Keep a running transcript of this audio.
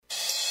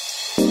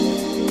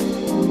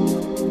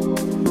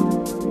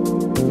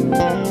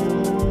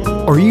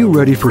Are you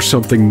ready for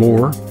something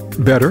more,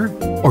 better,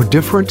 or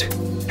different?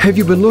 Have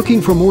you been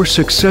looking for more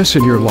success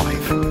in your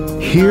life?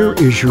 Here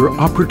is your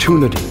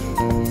opportunity.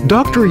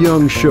 Dr.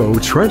 Young's show,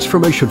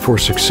 Transformation for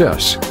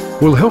Success,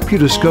 will help you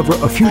discover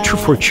a future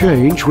for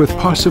change with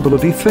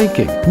possibility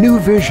thinking, new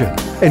vision,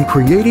 and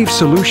creative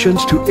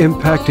solutions to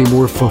impact a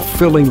more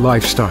fulfilling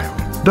lifestyle.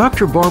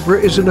 Dr. Barbara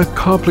is an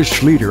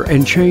accomplished leader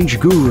and change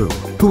guru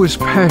who is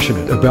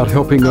passionate about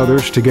helping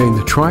others to gain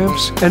the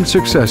triumphs and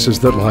successes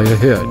that lie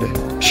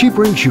ahead. She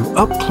brings you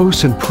up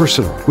close and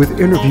personal with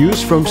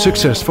interviews from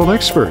successful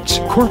experts,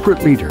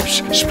 corporate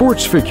leaders,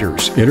 sports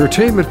figures,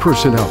 entertainment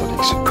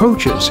personalities,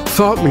 coaches,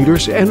 thought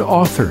leaders, and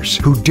authors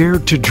who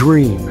dared to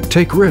dream,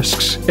 take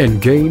risks,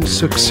 and gain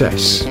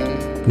success.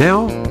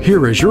 Now,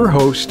 here is your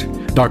host,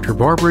 Dr.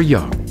 Barbara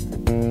Young.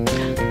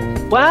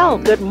 Well,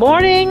 good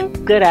morning,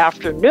 good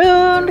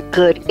afternoon,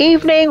 good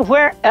evening,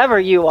 wherever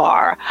you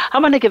are.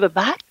 I'm going to give a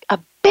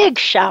big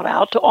shout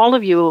out to all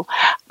of you,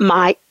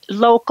 my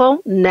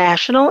local,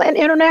 national, and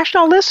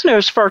international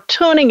listeners for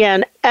tuning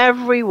in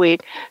every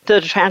week to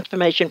the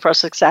Transformation for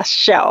Success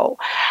show.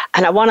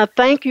 And I want to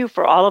thank you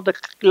for all of the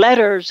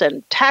letters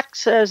and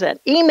texts and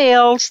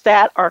emails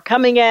that are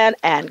coming in,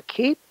 and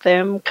keep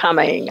them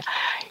coming.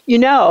 You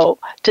know,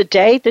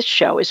 today this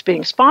show is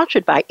being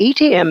sponsored by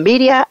ETM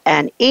Media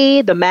and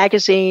E! The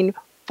magazine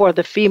for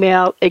the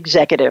female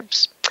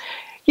executives.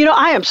 You know,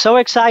 I am so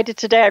excited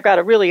today. I've got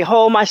to really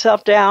hold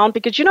myself down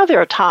because, you know, there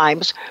are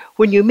times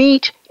when you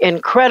meet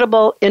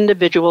incredible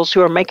individuals who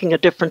are making a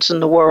difference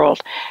in the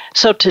world.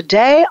 So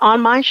today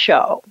on my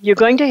show, you're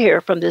going to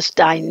hear from this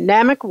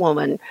dynamic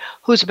woman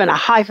who's been a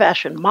high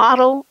fashion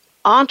model,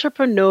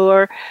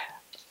 entrepreneur,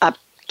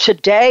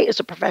 today is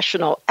a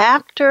professional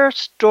actor,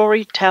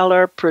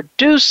 storyteller,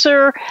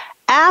 producer,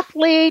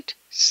 athlete,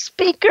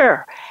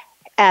 speaker,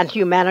 and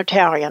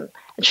humanitarian.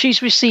 And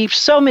she's received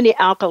so many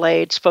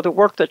accolades for the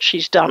work that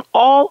she's done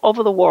all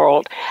over the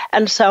world.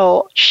 And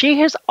so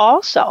she has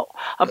also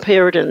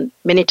appeared in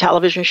many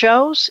television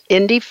shows,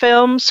 indie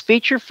films,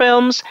 feature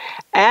films,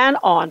 and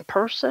on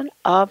Person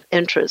of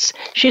Interest.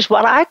 She's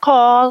what I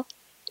call,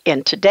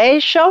 in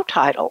today's show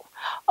title,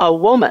 a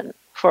woman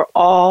for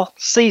all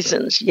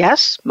seasons.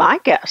 Yes, my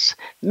guest,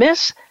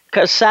 Miss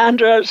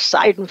Cassandra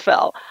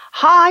Seidenfeld.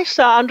 Hi,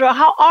 Sandra.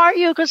 How are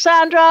you,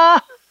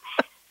 Cassandra?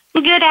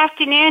 Good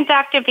afternoon,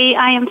 Dr. B.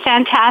 I am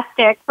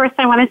fantastic. First,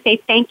 I want to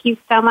say thank you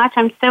so much.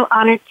 I'm so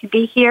honored to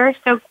be here,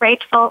 so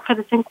grateful for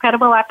this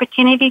incredible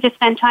opportunity to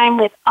spend time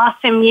with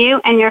awesome you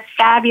and your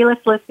fabulous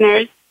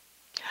listeners.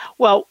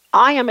 Well,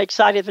 I am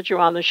excited that you're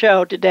on the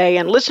show today.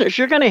 And listeners,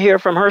 you're going to hear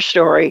from her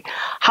story,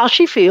 how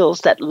she feels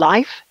that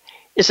life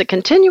is a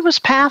continuous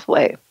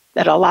pathway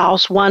that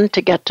allows one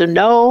to get to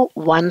know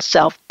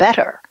oneself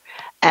better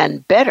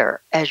and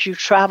better as you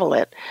travel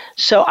it.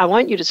 So I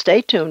want you to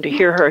stay tuned to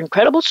hear her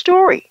incredible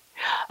story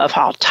of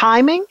how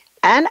timing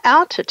and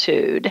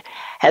altitude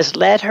has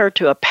led her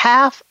to a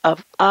path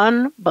of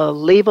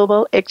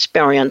unbelievable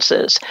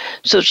experiences.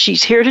 So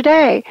she's here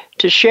today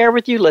to share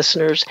with you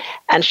listeners,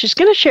 and she's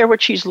going to share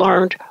what she's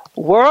learned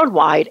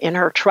worldwide in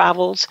her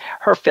travels,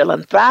 her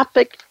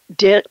philanthropic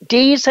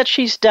deeds that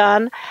she's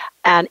done,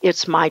 and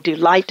it's my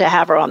delight to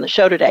have her on the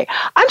show today.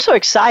 I'm so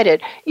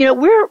excited. You know,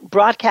 we're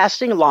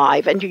broadcasting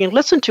live, and you can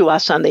listen to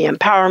us on the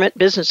Empowerment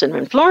Business and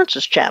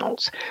Influencers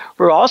channels.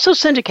 We're also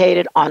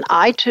syndicated on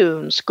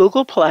iTunes,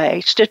 Google Play,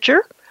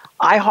 Stitcher,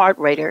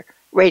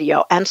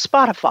 iHeartRadio, and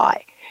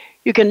Spotify.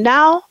 You can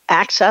now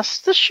access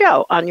the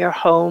show on your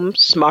home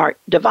smart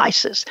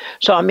devices.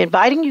 So I'm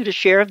inviting you to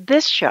share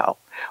this show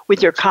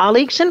with your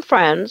colleagues and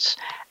friends.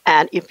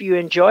 And if you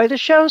enjoy the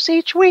shows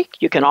each week,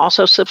 you can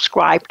also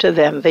subscribe to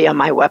them via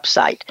my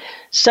website.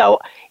 So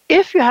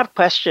if you have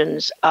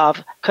questions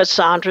of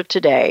Cassandra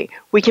today,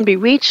 we can be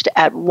reached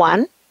at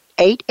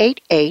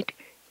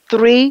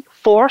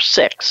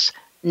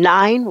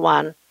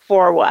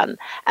 1-888-346-9141.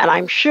 And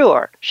I'm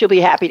sure she'll be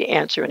happy to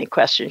answer any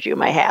questions you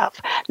may have.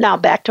 Now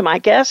back to my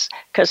guest,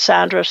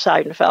 Cassandra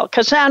Seidenfeld.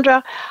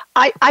 Cassandra,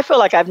 I feel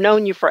like I've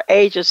known you for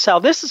ages, so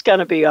this is going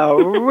to be a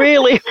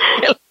really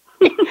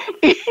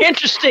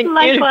interesting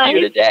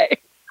interview today.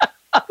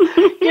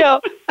 You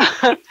know,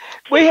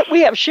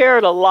 we have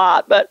shared a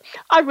lot, but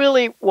I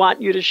really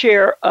want you to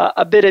share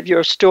a bit of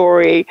your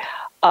story.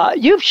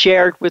 You've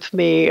shared with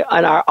me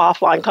in our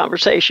offline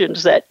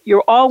conversations that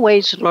you're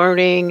always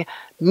learning,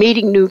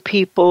 meeting new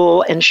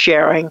people, and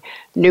sharing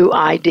new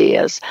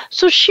ideas.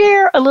 So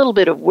share a little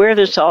bit of where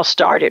this all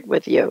started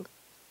with you.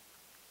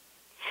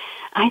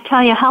 I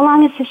tell you, how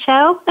long is the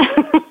show?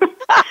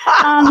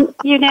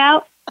 You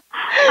know,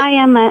 I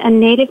am a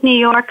native New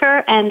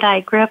Yorker, and I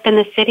grew up in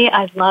the city.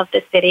 I love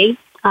the city.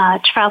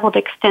 Traveled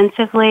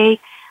extensively,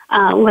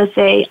 was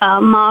a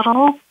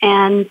model,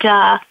 and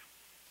I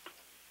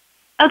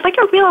was like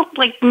a real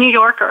New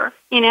Yorker,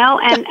 you know.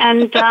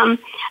 And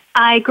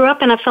I grew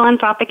up in a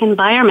philanthropic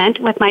environment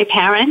with my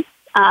parents,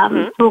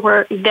 who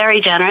were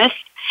very generous,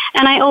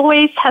 and I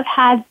always have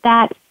had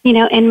that, you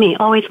know, in me.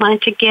 Always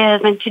wanted to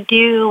give and to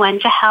do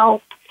and to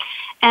help.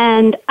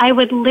 And I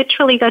would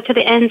literally go to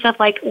the ends of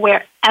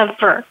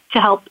wherever to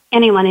help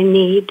anyone in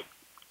need.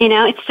 You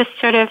know, it's just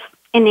sort of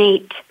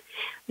innate.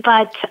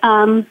 But,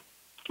 oh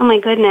my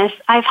goodness,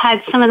 I've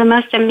had some of the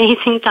most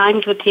amazing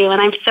times with you,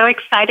 and I'm so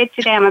excited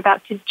today. I'm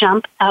about to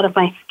jump out of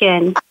my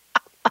skin.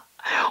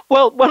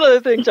 Well, one of the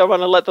things I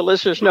want to let the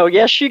listeners know,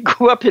 yes, she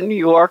grew up in New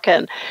York,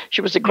 and she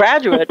was a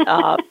graduate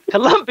of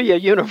Columbia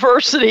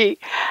University.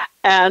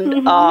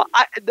 And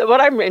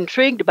what I'm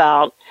intrigued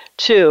about,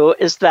 too,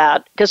 is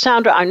that,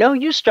 Cassandra, I know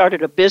you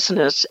started a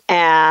business,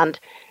 and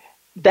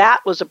that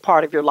was a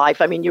part of your life.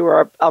 I mean, you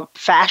were a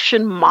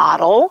fashion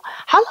model.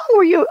 How long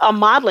were you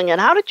modeling, and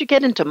how did you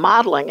get into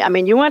modeling? I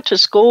mean, you went to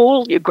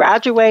school, you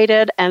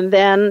graduated, and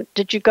then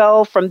did you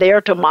go from there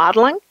to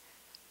modeling?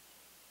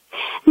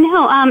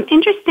 No,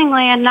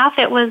 interestingly enough,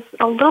 it was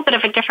a little bit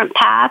of a different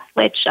path,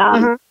 which,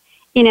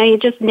 you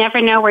just never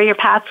know where your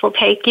paths will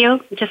take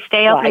you. Just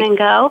stay open and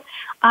go.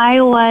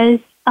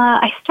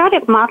 I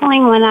started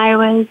modeling when I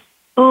was,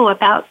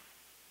 about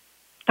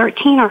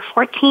 13 or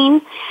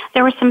 14.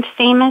 There were some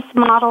famous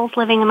models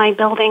living in my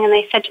building, and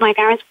they said to my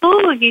parents,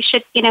 you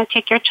should,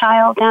 take your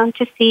child down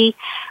to see,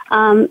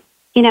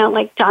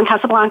 like John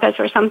Casablancas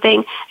or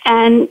something.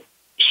 And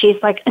she's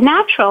like, a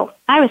natural.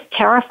 I was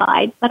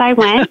terrified, but I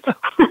went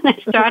and I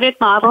started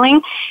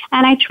modeling,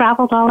 and I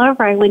traveled all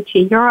over. I went to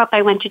Europe.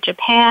 I went to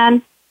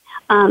Japan,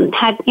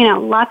 had,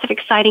 lots of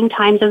exciting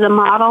times as a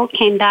model,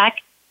 came back,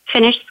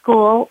 finished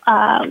school,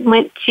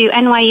 went to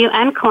NYU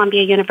and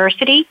Columbia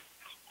University,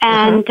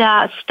 and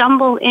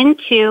stumbled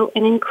into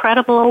an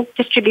incredible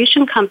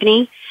distribution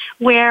company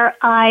where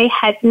I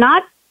had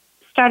not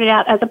started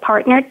out as a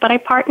partner, but I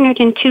partnered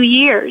in 2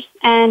 years,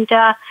 and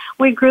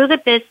we grew the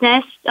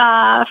business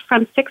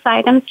from 6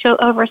 items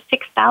to over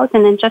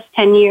 6,000 in just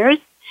 10 years.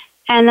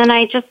 And then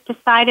I just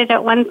decided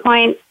at one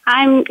point,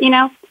 I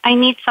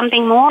need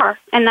something more,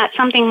 and that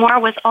something more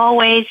was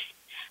always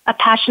a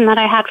passion that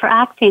I had for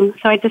acting.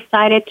 So I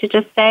decided to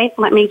just say,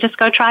 let me just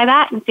go try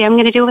that and see what I'm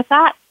going to do with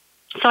that.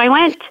 So I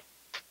went.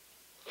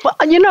 Well,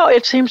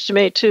 it seems to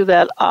me too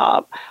that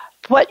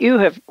what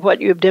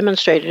you've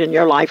demonstrated in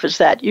your life is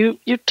that you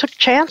took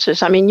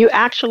chances. I mean, you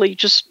actually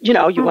just,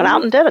 you went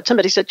out and did it.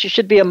 Somebody said you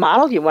should be a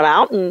model. You went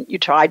out and you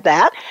tried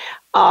that.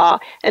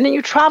 And then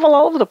you travel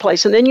all over the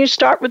place. And then you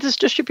start with this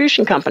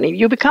distribution company.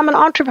 You become an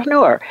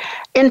entrepreneur.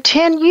 In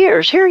 10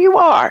 years, here you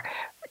are,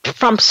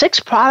 from 6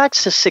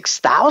 products to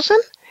 6,000.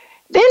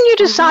 Then you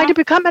decide to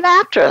become an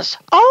actress.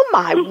 Oh,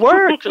 my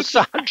word,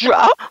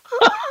 Cassandra.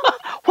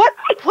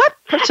 What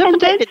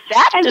precipitated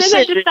that decision?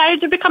 And then I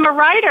decided to become a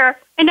writer.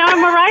 And now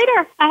I'm a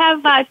writer. I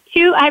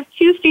have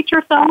two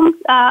feature films.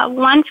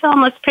 One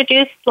film was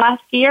produced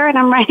last year, and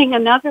I'm writing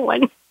another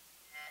one.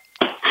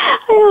 I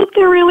hope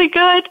they're really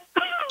good.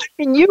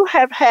 And you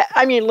have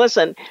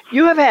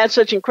had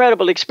such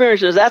incredible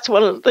experiences. That's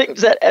one of the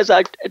things that, as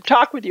I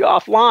talk with you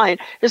offline,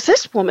 is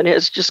this woman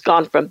has just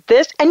gone from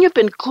this, and you've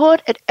been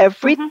good at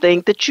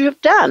everything that you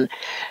have done.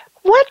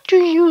 What do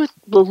you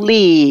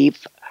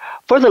believe,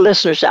 for the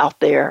listeners out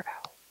there,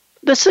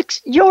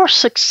 your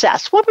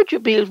success, what would you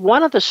be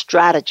one of the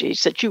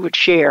strategies that you would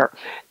share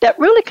that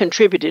really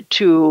contributed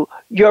to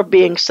your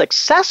being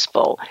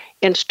successful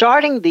in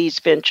starting these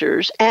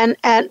ventures or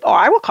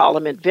I will call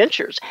them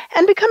adventures,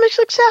 and becoming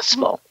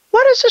successful?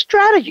 What is the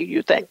strategy,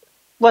 you think?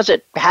 Was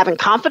it having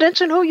confidence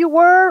in who you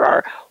were,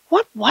 or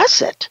what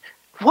was it?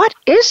 What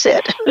is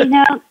it?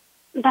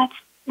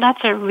 That's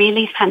a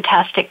really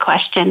fantastic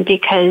question,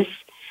 because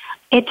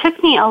it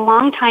took me a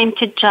long time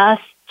to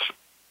just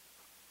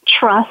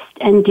trust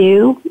and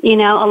do.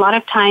 A lot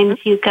of times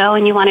you go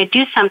and you want to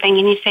do something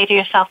and you say to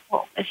yourself,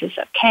 well, is this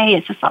okay?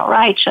 Is this all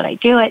right? Should I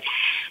do it?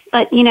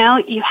 But, you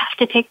have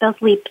to take those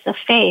leaps of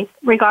faith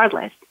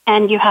regardless.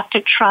 And you have to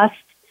trust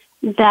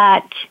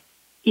that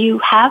you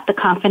have the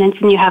confidence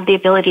and you have the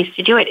abilities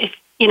to do it. If,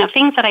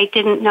 things that I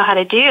didn't know how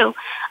to do,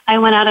 I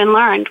went out and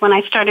learned. When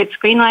I started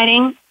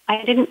screenwriting, I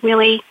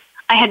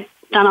had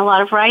done a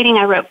lot of writing.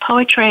 I wrote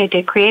poetry. I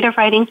did creative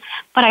writing,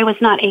 but I was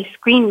not a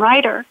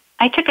screenwriter.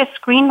 I took a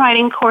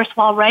screenwriting course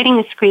while writing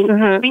a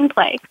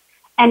screenplay,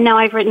 and now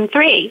I've written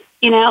 3.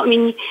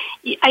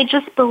 I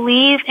just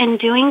believe in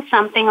doing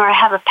something, or I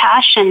have a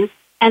passion,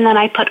 and then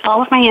I put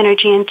all of my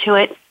energy into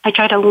it. I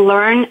try to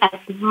learn as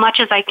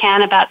much as I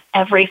can about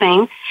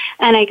everything,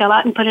 and I go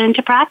out and put it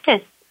into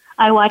practice.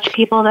 I watch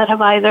people that have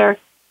either,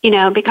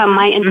 become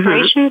my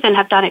inspirations and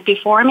have done it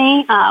before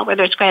me,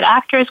 whether it's great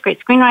actors,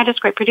 great screenwriters,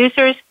 great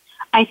producers.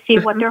 I see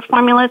what their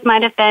formulas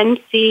might have been,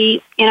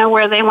 see,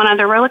 where they went on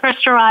their roller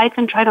coaster rides,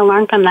 and try to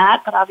learn from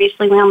that. But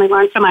obviously we only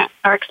learn from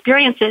our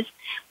experiences.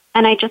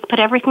 And I just put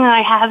everything that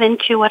I have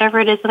into whatever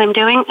it is that I'm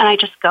doing, and I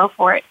just go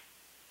for it.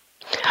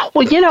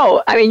 Well,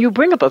 you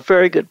bring up a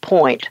very good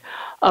point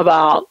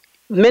about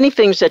many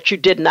things that you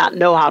did not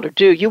know how to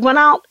do. You went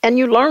out and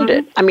you learned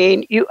it. I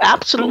mean, you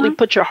absolutely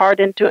put your heart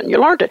into it and you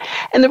learned it.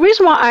 And the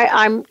reason why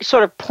I'm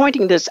sort of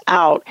pointing this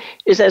out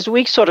is as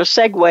we sort of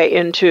segue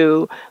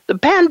into the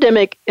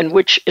pandemic, in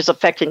which is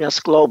affecting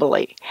us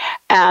globally.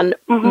 And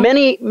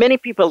many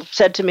people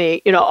said to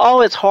me,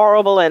 it's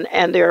horrible,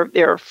 and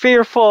they're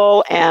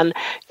fearful, and,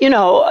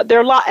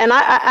 they're and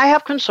I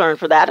have concern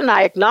for that, and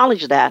I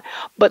acknowledge that.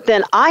 But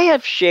then I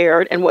have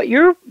shared, and what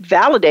you're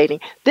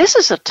validating, this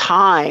is a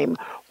time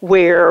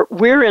where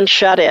we're in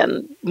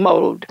shut-in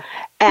mode.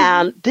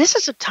 And this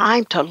is a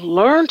time to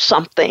learn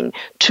something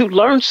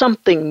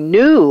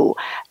new,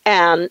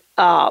 and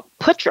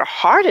put your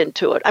heart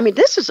into it. I mean,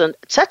 this is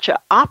such an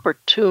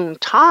opportune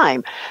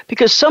time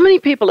because so many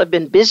people have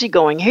been busy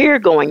going here,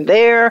 going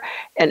there,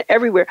 and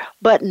everywhere.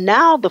 But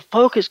now the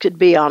focus could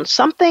be on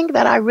something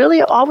that I really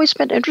have always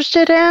been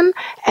interested in,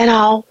 and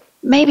I'll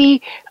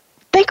maybe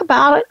think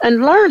about it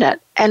and learn it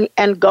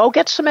and go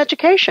get some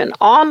education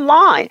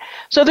online.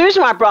 So the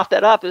reason why I brought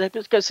that up is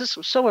because this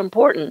was so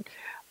important.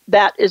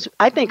 That is,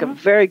 I think, a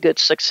very good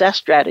success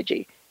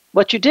strategy.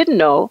 What you didn't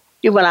know,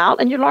 you went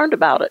out and you learned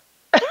about it.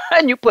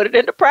 And you put it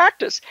into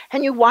practice.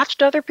 And you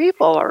watched other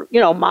people or,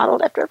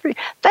 modeled after everybody.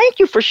 Thank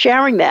you for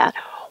sharing that.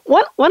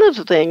 One of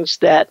the things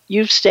that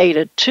you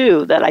stated,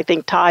 too, that I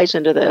think ties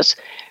into this,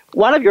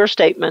 one of your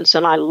statements,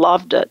 and I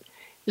loved it,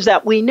 is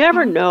that we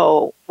never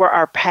know where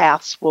our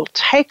paths will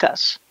take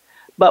us,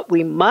 but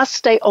we must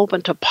stay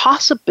open to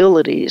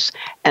possibilities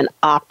and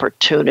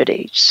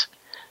opportunities.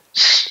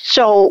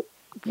 So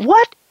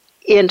what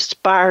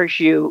inspires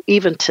you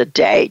even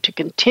today to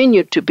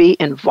continue to be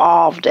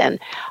involved? And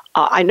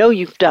I know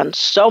you've done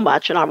so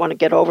much, and I want to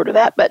get over to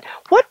that, but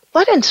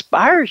what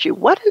inspires you?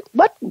 What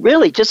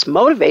really just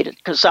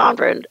motivated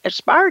Cassandra and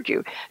inspired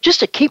you just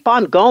to keep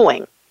on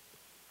going?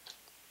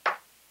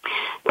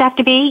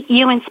 Dr. B,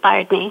 you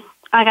inspired me.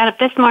 I got up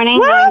this morning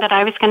knowing that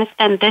I was going to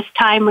spend this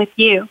time with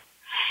you.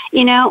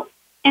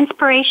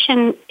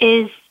 Inspiration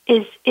is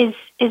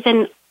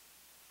in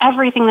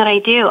everything that I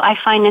do. I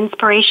find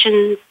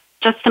inspiration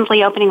just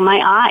simply opening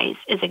my eyes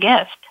is a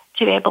gift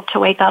to be able to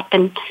wake up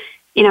and,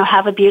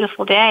 have a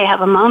beautiful day,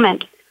 have a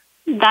moment.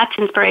 That's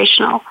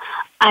inspirational.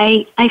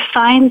 I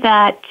find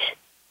that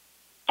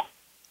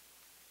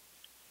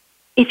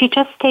if you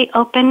just stay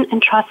open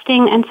and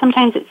trusting, and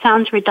sometimes it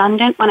sounds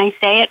redundant when I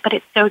say it, but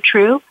it's so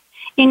true,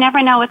 you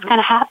never know what's going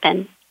to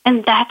happen.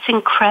 And that's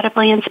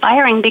incredibly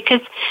inspiring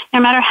because no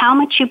matter how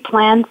much you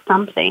plan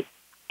something,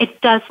 it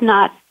does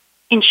not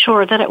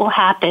ensure that it will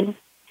happen.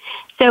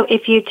 So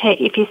if you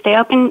stay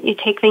open, you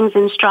take things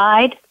in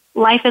stride,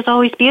 life is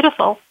always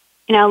beautiful.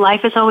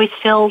 Life is always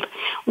filled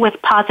with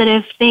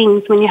positive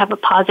things when you have a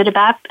positive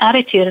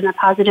attitude and a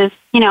positive,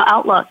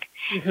 outlook.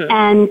 Mm-hmm.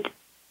 And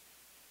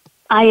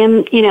I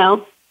am,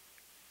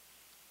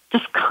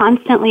 just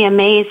constantly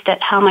amazed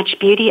at how much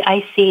beauty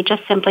I see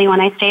just simply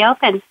when I stay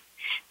open.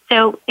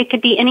 So it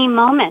could be any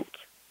moment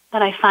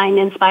that I find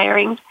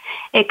inspiring.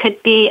 It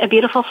could be a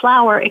beautiful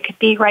flower. It could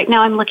be right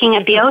now I'm looking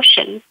at the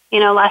ocean.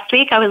 Last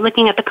week I was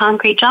looking at the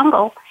concrete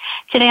jungle.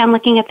 Today I'm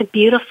looking at the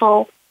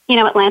beautiful,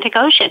 Atlantic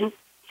Ocean.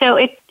 So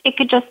it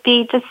could just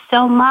be just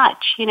so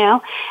much,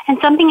 And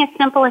something as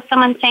simple as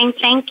someone saying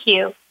thank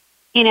you,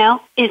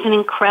 is an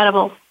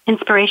incredible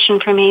inspiration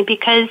for me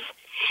because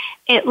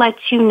it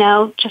lets you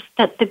know just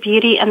that the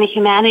beauty and the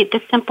humanity,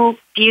 the simple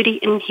beauty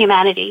in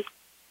humanity,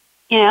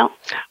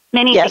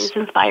 many things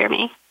inspire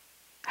me.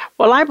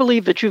 Well, I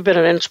believe that you've been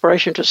an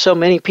inspiration to so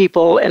many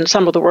people, and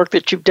some of the work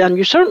that you've done,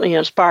 you certainly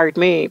inspired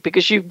me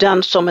because you've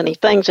done so many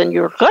things and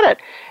you're good at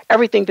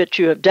everything that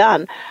you have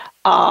done.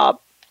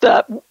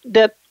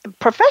 The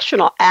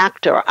professional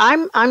actor,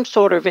 I'm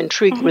sort of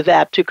intrigued with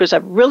that too because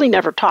I've really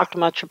never talked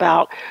much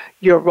about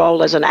your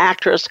role as an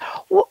actress.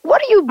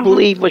 What do you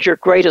believe was your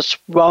greatest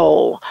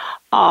role?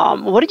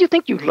 What do you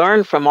think you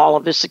learned from all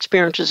of this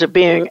experiences of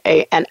being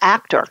an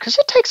actor? Because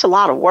it takes a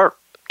lot of work.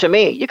 To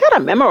me, you got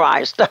to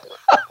memorize stuff.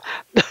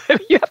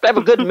 You have to have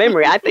a good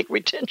memory. I think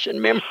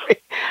retention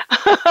memory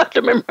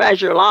to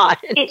memorize your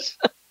lines.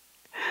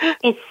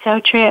 It's so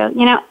true.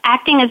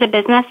 Acting is a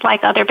business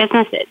like other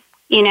businesses.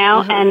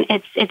 And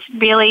it's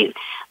really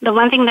the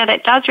one thing that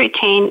it does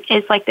retain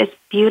is like this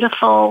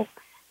beautiful,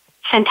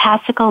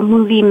 fantastical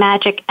movie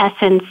magic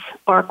essence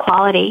or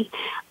quality.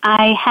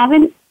 I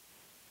haven't,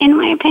 in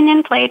my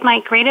opinion, played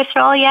my greatest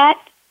role yet,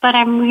 but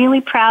I'm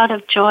really proud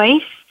of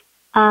Joyce.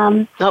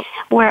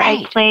 Where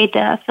I played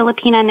the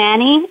Filipina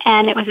nanny,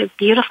 and it was a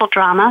beautiful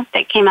drama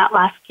that came out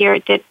last year.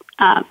 It did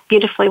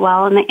beautifully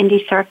well in the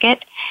indie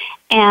circuit,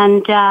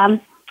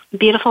 and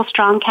beautiful,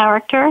 strong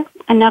character.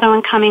 Another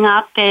one coming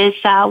up is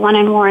One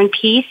in War and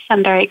Peace.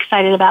 I'm very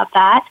excited about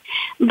that.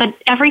 But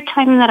every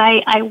time that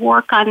I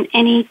work on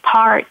any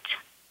part,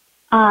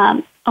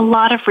 a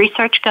lot of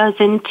research goes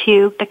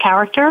into the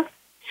character.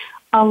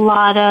 A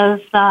lot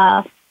of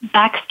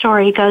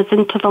backstory goes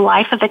into the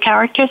life of the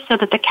character so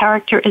that the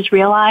character is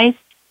realized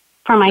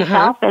for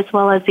myself as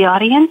well as the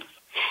audience.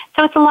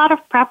 So it's a lot of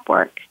prep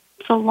work.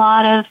 It's a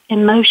lot of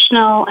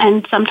emotional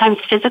and sometimes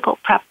physical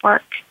prep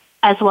work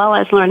as well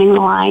as learning the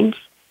lines.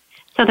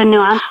 So the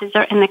nuances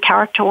are in the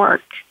character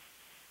work.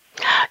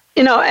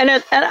 And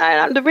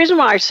the reason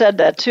why I said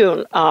that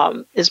too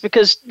is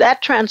because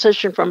that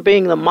transition from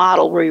being the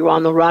model where you're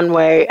on the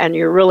runway and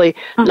you're really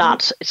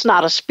it's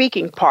not a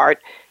speaking part.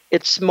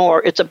 It's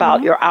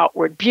about your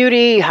outward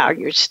beauty, how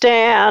you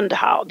stand,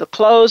 how the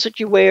clothes that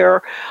you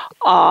wear,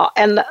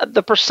 and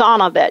the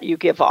persona that you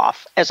give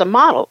off as a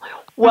model.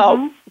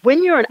 Well,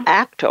 when you're an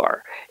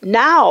actor,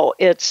 now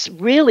it's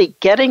really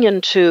getting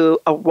into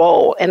a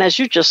role. And as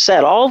you just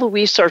said, all the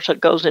research that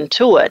goes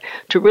into it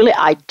to really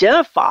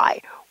identify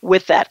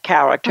with that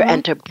character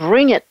and to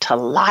bring it to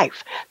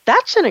life.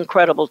 That's an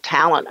incredible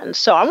talent. And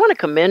so I want to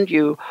commend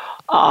you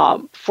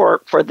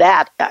for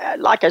that.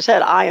 Like I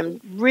said, I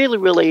am really,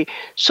 really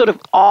sort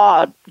of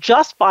awed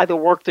just by the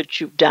work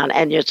that you've done.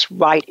 And it's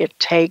right, it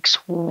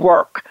takes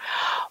work.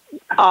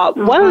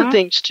 One of the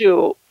things,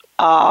 too,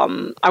 I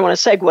want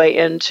to segue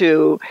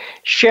into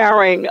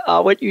sharing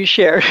what you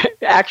shared,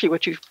 actually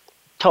what you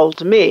told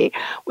to me,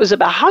 was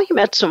about how you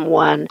met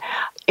someone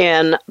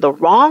in the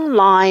wrong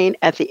line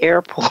at the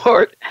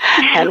airport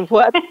and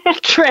what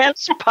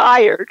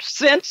transpired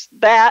since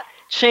that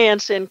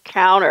chance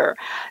encounter.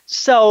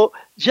 So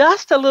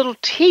just a little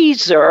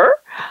teaser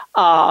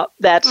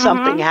that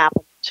something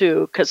happened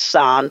to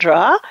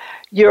Cassandra.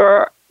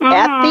 You're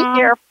at the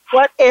airport.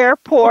 What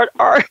airport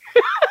are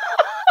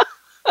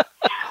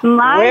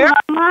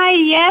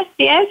yes.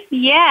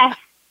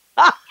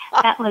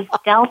 That was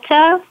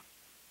Delta.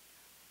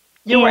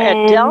 You were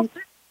at Delta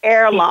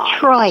Airlines.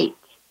 Detroit.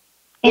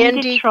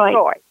 In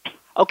Detroit.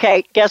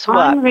 Okay, guess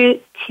what? En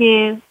route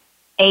to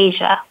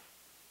Asia.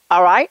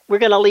 All right, we're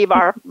going to leave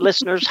our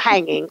listeners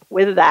hanging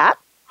with that.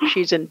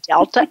 She's in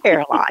Delta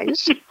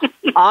Airlines,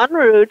 en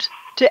route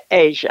to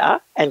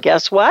Asia. And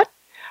guess what?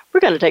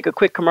 We're going to take a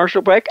quick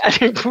commercial break. I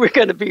think we're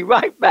going to be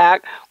right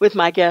back with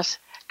my guest,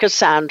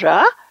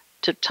 Cassandra,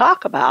 to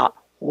talk about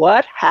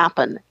what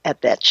happened at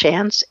that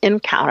chance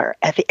encounter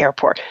at the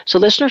airport. So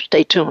listeners,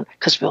 stay tuned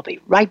because we'll be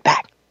right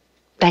back.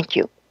 Thank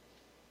you.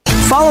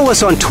 Follow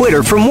us on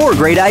Twitter for more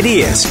great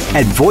ideas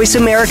at Voice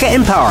America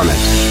Empowerment.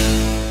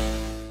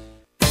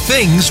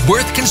 Things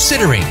Worth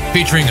Considering,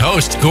 featuring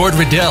host Gord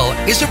Riddell,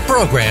 is a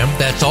program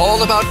that's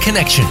all about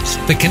connections.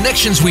 The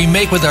connections we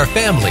make with our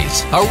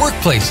families, our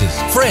workplaces,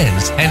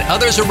 friends, and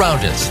others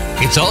around us.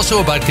 It's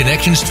also about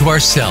connections to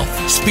ourself,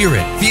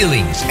 spirit,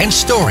 feelings, and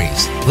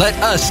stories. Let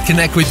us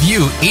connect with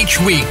you each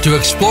week to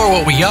explore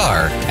what we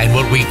are and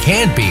what we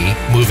can be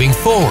moving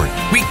forward.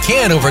 We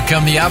can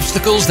overcome the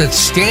obstacles that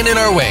stand in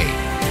our way.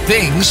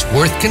 Things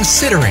Worth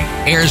Considering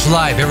airs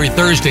live every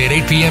Thursday at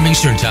 8 p.m.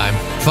 Eastern Time,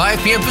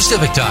 5 p.m.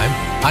 Pacific Time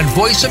on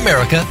Voice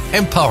America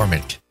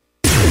Empowerment.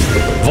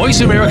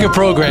 Voice America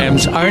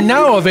programs are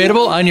now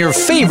available on your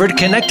favorite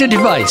connected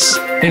device,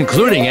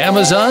 including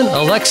Amazon,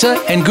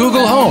 Alexa, and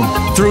Google Home.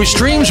 Through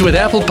streams with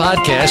Apple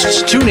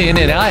Podcasts, TuneIn,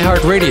 and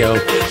iHeartRadio,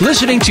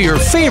 listening to your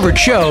favorite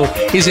show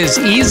is as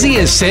easy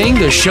as saying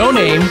the show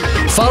name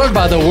followed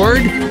by the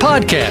word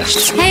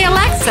podcast. Hey,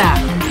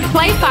 Alexa.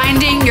 Play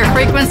Finding Your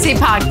Frequency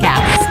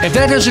podcast. If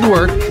that doesn't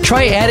work,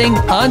 try adding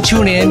on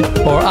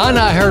TuneIn or on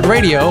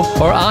iHeartRadio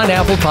or on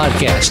Apple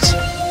Podcasts.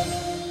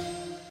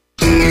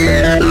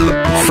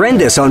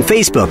 Friend us on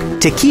Facebook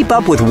to keep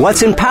up with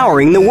what's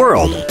empowering the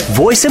world.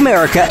 Voice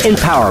America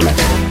Empowerment.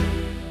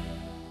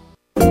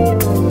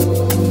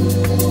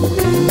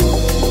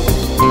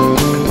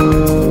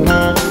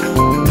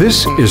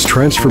 This is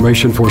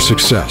Transformation for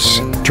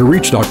Success. To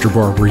reach Dr.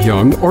 Barbara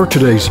Young or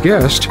today's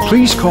guest,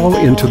 please call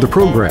into the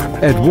program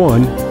at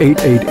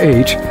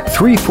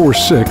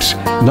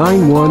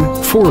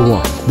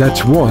 1-888-346-9141.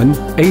 That's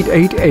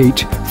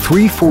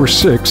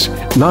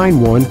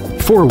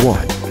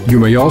 1-888-346-9141. You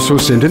may also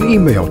send an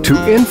email to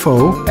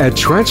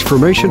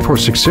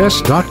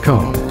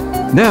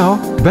info@transformationforsuccess.com. Now,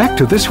 back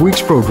to this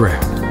week's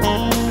program.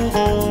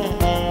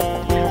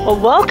 Well,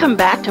 welcome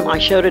back to my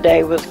show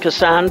today with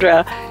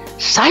Cassandra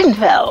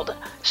Seidenfeld,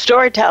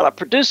 storyteller,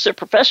 producer,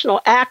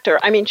 professional actor.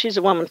 I mean, she's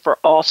a woman for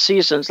all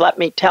seasons, let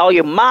me tell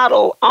you,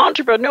 model,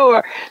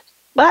 entrepreneur.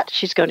 But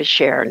she's going to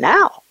share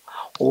now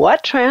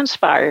what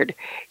transpired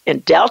in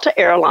Delta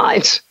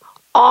Airlines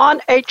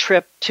on a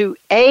trip to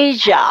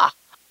Asia.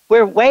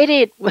 We're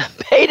waiting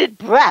with bated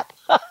breath.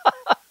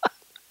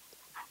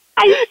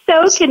 I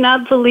so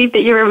cannot believe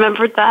that you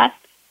remembered that.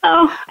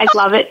 Oh, I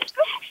love it.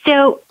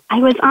 So I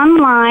was on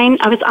the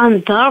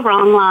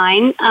wrong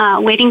line,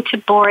 waiting to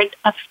board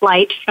a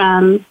flight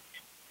from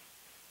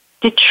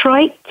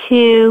Detroit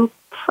to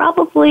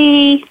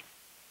probably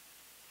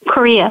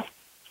Korea,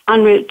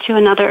 en route to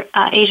another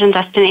Asian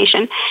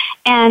destination.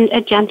 And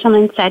a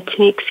gentleman said to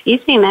me,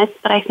 "Excuse me, miss,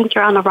 but I think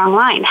you're on the wrong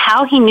line."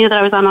 How he knew that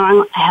I was on the wrong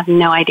line, I have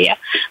no idea.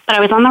 But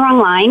I was on the wrong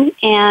line,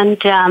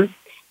 and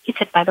he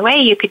said, "By the way,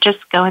 you could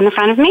just go in the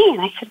front of me."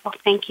 And I said, "Well,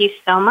 thank you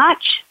so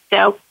much."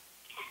 So,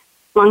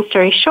 long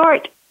story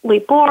short, we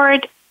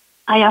board.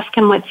 I asked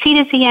him what seat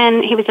is he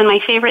in. He was in my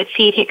favorite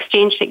seat. He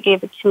exchanged it,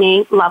 gave it to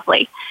me.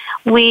 Lovely.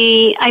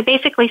 I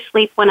basically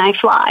sleep when I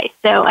fly.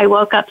 So I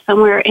woke up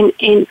somewhere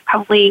in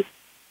probably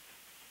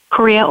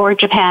Korea or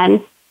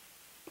Japan.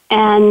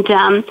 And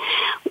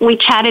we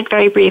chatted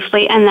very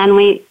briefly, and then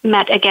we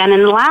met again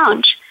in the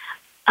lounge.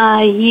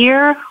 A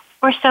year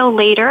or so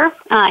later,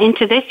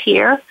 into this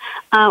year,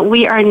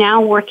 we are now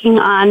working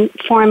on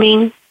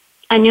forming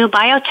a new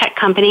biotech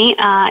company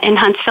in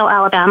Huntsville,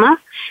 Alabama,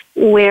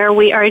 where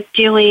we are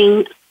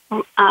doing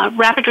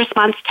rapid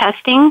response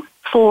testing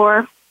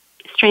for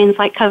strains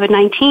like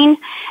COVID-19.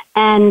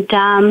 And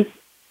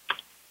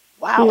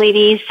Wow.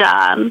 ladies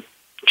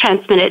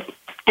transmitted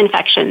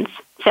infections.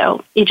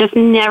 So you just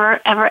never,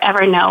 ever,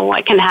 ever know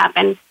what can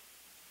happen,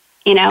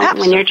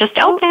 when you're just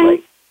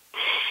open.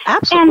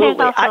 Absolutely. And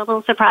there's also a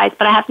little surprise,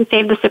 but I have to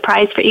save the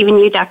surprise for even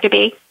you, Dr.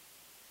 B.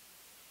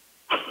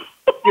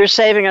 You're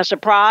saving a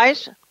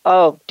surprise?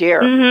 Oh,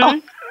 dear. Mm-hmm.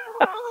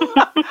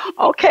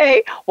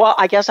 Okay. Well,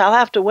 I guess I'll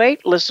have to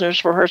wait, listeners,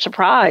 for her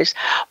surprise.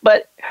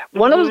 But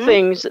one of the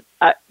things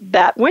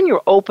that when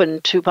you're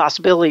open to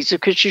possibilities,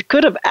 because you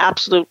could have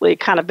absolutely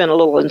kind of been a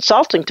little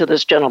insulting to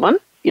this gentleman,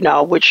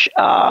 which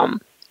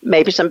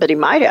maybe somebody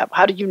might have.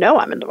 How do you know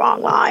I'm in the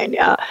wrong line?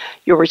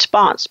 Your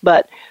response.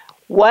 But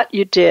what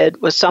you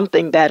did was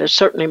something that is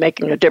certainly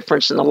making a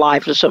difference in the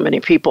lives of so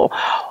many people.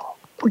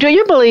 Do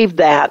you believe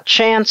that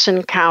chance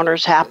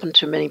encounters happen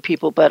to many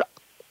people, but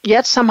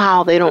yet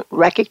somehow they don't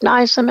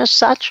recognize them as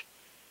such?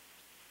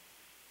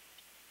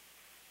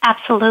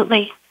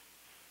 Absolutely.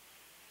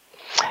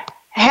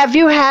 Have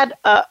you had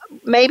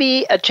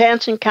maybe a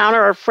chance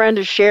encounter or a friend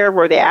who shared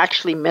where they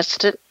actually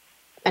missed it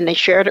and they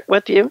shared it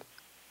with you?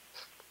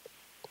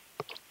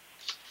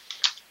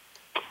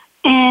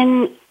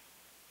 And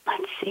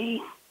let's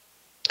see.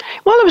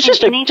 Well, it was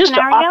just any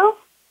scenario?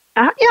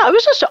 It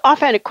was just an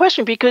offhanded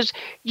question because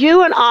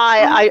you and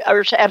I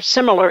have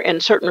similar in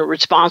certain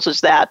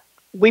responses that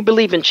we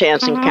believe in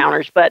chance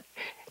encounters, but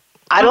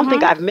I don't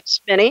think I've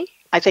missed many.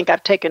 I think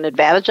I've taken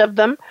advantage of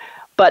them.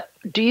 But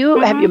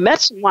have you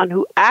met someone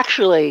who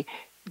actually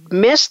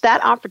missed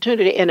that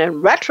opportunity and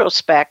in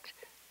retrospect,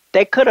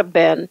 they could have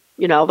been,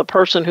 the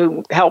person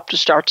who helped to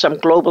start some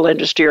global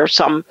industry or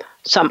some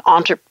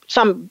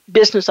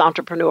business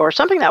entrepreneur or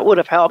something that would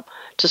have helped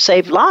to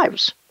save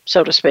lives,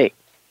 so to speak?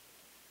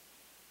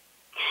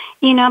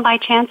 By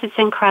chance, it's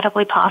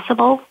incredibly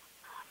possible.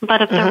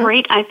 But at the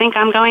rate I think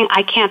I'm going,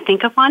 I can't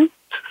think of one.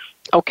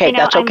 Okay,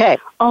 that's okay. I'm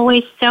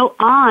always so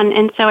on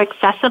and so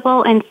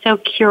accessible and so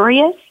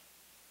curious.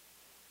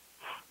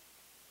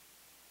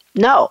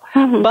 No,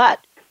 but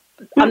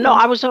no,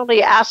 I was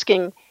only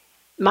asking,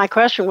 my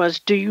question was,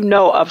 do you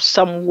know of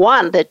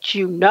someone that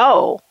you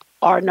know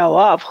or know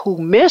of who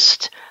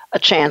missed a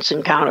chance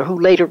encounter, who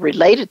later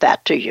related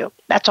that to you?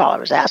 That's all I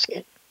was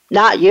asking.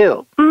 Not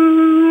you.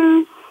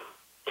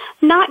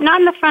 Not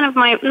in the front of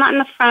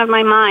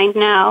my mind,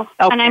 no.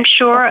 Okay. And I'm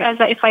sure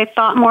if I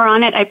thought more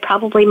on it, I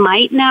probably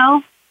might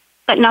know,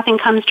 but nothing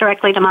comes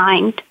directly to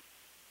mind.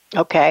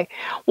 Okay.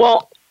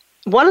 Well,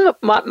 one of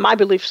my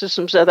belief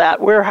systems are that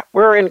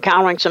we're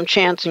encountering some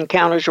chance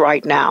encounters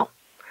right now.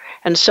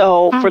 And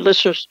so for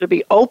listeners to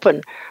be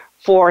open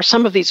for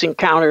some of these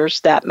encounters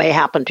that may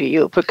happen to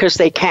you, because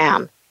they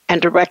can,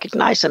 and to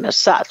recognize them as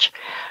such.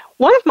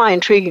 One of my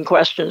intriguing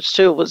questions,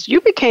 too, was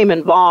you became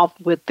involved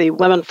with the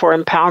Women for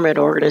Empowerment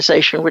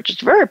organization, which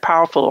is a very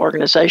powerful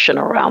organization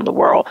around the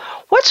world.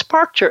 What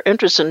sparked your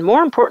interest, and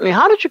more importantly,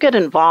 how did you get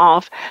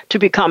involved to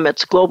become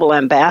its global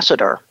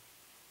ambassador?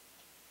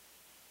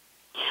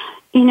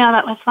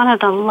 That was one of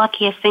the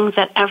luckiest things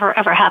that ever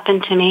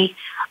happened to me.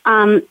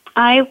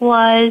 I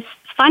was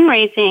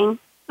fundraising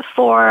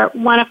for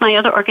one of my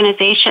other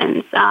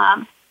organizations,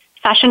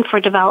 Fashion for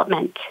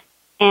Development.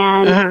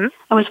 And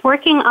I was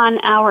working on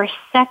our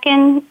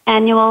second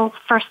annual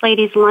First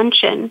Ladies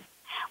Luncheon,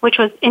 which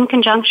was in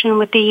conjunction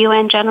with the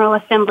UN General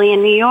Assembly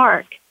in New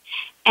York.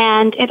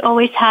 And it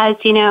always has,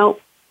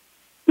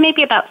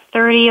 maybe about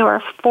 30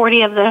 or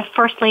 40 of the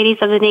First Ladies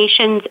of the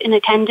nations in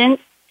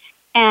attendance.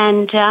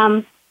 And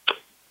I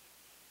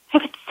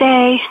would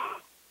say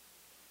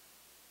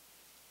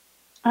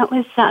that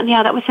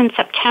was in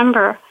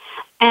September.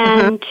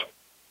 And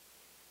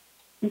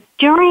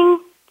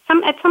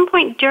at some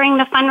point during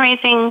the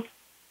fundraising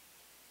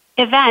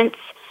events,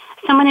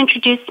 someone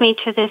introduced me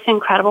to this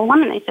incredible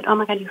woman. They said, "Oh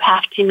my God, you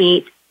have to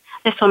meet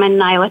this woman,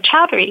 Nyla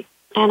Chowdhury."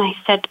 And I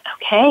said,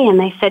 "Okay." And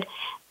they said,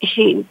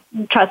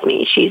 trust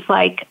me, she's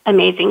like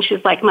amazing.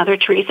 She's like Mother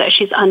Teresa.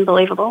 She's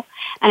unbelievable.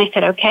 And I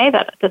said, "Okay,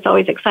 that's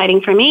always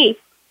exciting for me."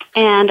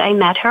 And I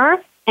met her,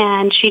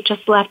 and she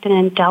just left an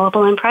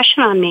indelible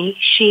impression on me.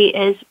 She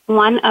is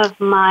one of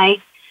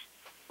my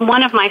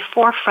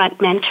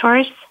forefront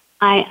mentors.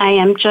 I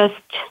am just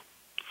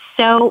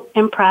so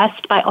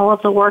impressed by all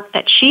of the work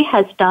that she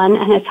has done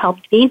and has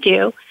helped me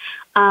do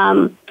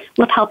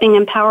with helping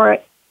empower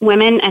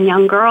women and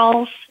young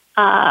girls,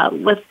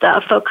 with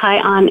the foci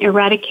on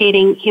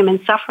eradicating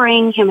human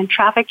suffering, human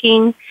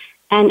trafficking,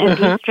 and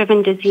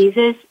abuse-driven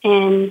diseases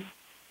in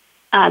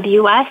the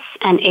U.S.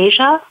 and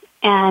Asia.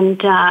 And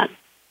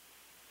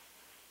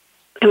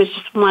it was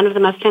just one of the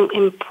most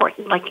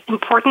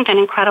important and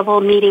incredible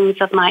meetings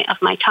of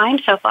my time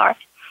so far.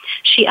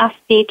 She asked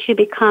me to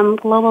become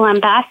global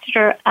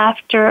ambassador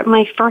after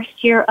my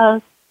first year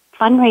of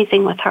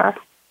fundraising with her.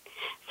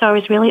 So I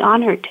was really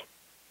honored.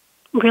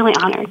 Really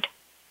honored.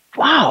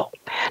 Wow.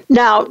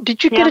 Now,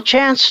 did you get a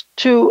chance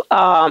to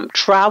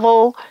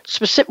travel?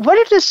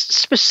 What is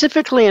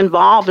specifically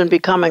involved in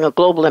becoming a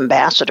global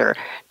ambassador?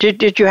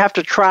 Did you have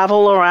to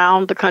travel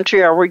around the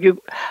country, or were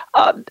you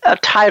a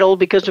title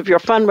because of your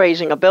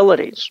fundraising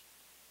abilities?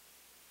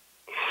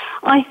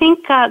 Well, I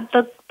think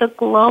the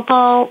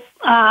global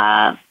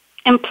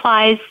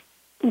implies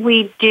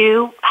we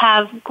do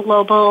have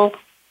global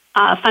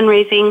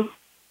fundraising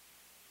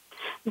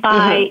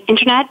by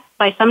internet,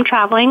 by some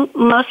traveling.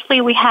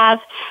 Mostly we have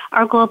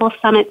our global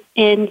summit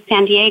in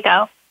San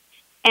Diego,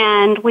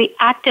 and we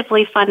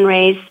actively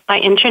fundraise by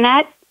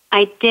internet.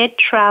 I did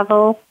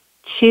travel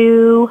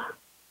to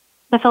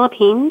the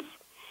Philippines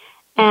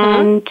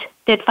and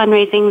did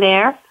fundraising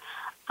there,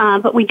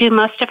 but we do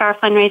most of our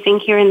fundraising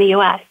here in the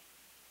U.S.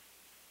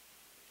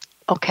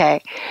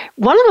 Okay.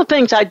 One of the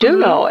things I do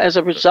know, as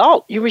a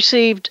result, you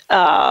received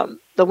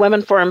the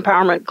Women for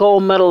Empowerment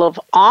Gold Medal of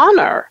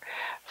Honor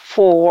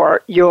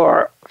for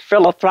your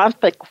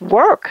philanthropic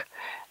work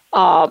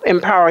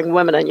empowering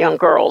women and young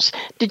girls.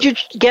 Did you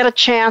get a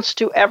chance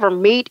to ever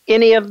meet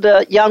any of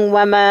the young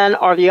women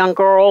or the young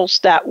girls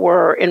that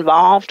were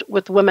involved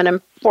with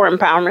Women for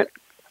Empowerment?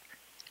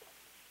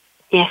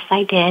 Yes,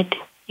 I did.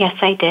 Yes,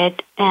 I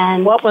did.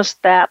 And what was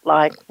that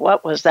like?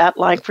 What was that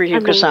like for you,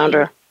 amazing.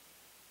 Cassandra?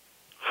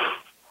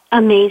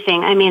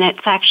 Amazing. I mean, it's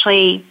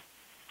actually,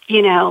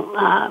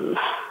 wow,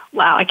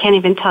 I can't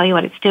even tell you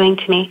what it's doing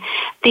to me.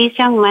 These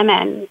young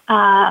women,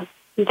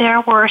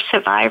 there were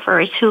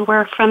survivors who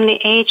were from the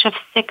age of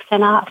 6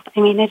 and up. I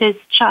mean, it is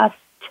just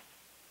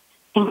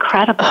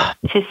incredible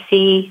to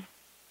see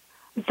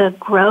the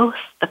growth,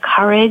 the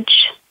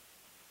courage,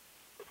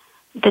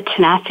 the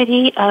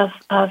tenacity of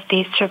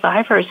these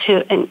survivors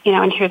who, and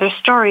hear their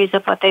stories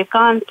of what they've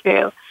gone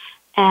through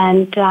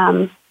and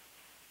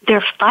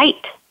their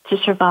fight to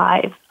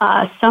survive.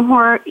 Some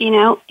were,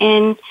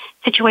 in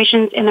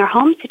situations in their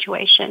home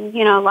situation.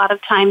 A lot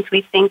of times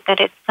we think that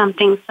it's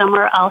something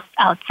somewhere else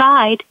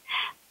outside,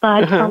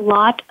 but a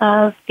lot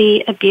of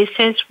the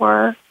abuses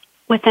were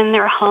within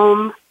their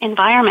home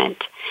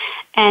environment.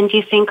 And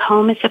you think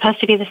home is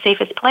supposed to be the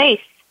safest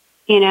place,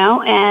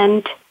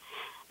 and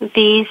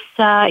these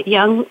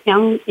young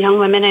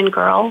women and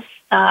girls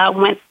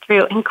went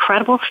through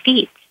incredible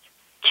feats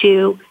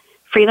to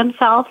free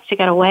themselves, to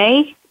get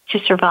away, to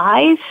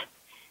survive.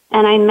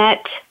 And I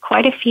met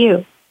quite a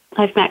few.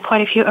 I've met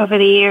quite a few over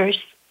the years,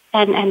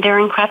 and they're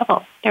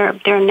incredible.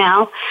 They're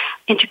now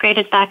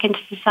integrated back into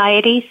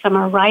society. Some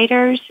are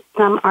writers,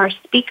 some are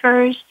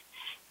speakers,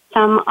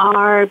 some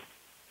are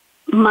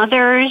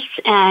mothers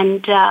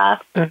and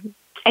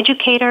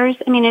educators.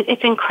 I mean,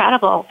 it's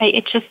incredible.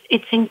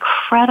 It's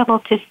incredible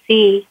to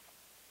see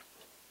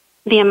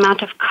the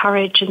amount of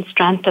courage and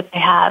strength that they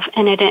have,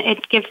 and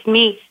it gives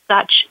me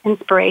such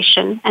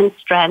inspiration and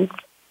strength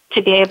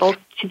to be able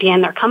to be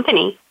in their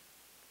company.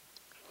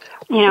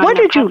 What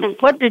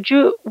did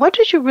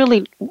you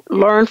really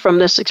learn from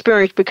this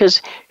experience?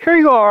 Because here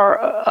you are,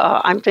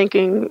 I'm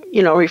thinking,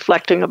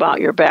 reflecting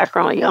about your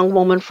background, a young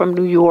woman from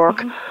New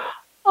York.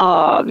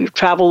 You've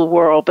traveled the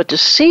world, but to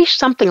see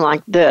something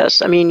like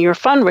this, I mean, you're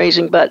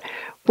fundraising, but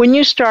when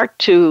you start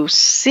to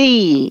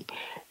see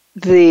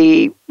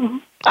the,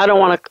 I don't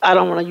want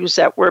to use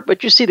that word,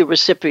 but you see the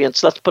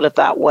recipients, let's put it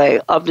that way,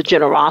 of the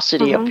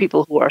generosity of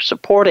people who are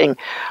supporting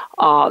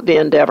the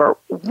endeavor.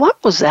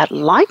 What was that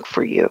like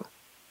for you?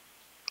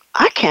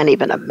 I can't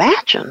even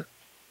imagine.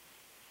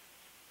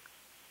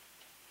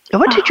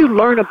 What did you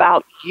learn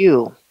about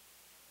you?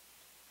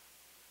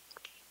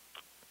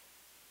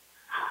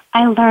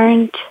 I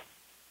learned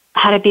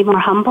how to be more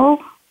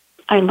humble.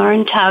 I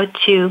learned how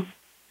to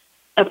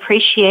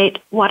appreciate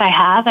what I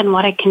have and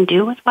what I can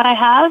do with what I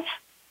have.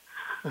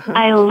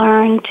 I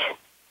learned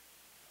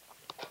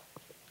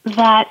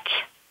that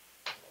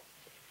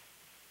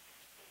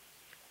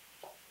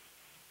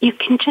you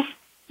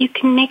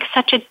can make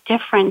such a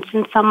difference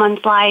in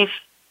someone's life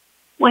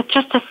with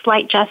just a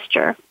slight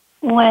gesture,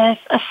 with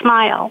a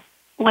smile,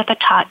 with a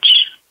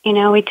touch.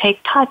 We take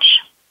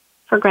touch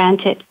for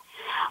granted,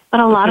 but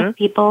a lot of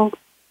people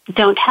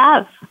don't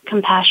have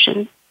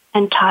compassion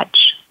and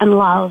touch and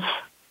love.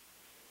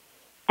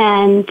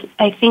 And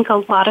I think a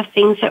lot of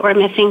things that we're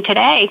missing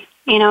today,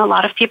 a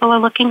lot of people are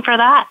looking for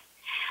that.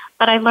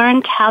 But I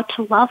learned how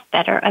to love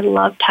better. I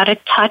loved how to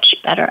touch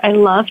better. I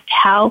loved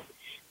how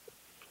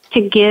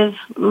to give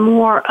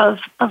more of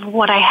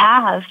what I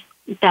have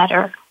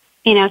better,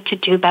 to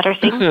do better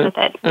things with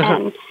it.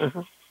 And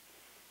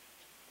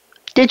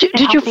did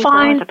you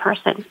find as a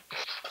person?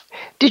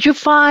 Did you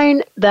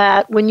find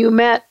that when you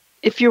met,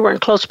 if you were in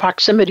close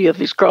proximity of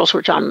these girls,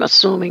 which I'm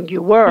assuming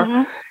you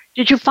were,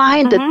 did you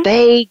find that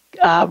they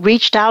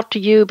reached out to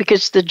you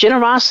because the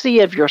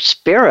generosity of your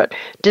spirit?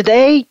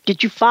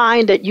 Did you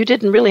find that you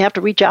didn't really have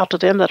to reach out to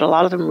them, that a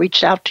lot of them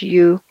reached out to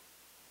you?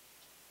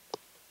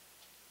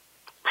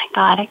 My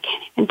God, I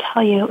can't even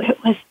tell you. It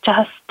was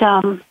just,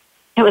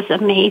 it was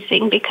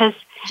amazing because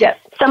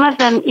some of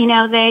them,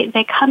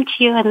 they come to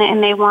you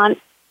and they want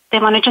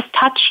to just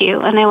touch you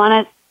and they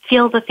want to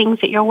feel the things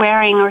that you're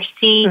wearing or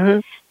see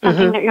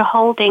something that you're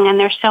holding, and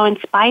they're so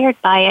inspired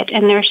by it,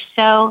 and there's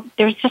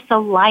just a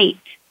light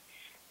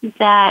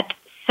that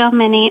so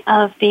many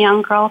of the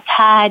young girls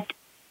had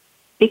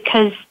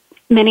because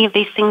many of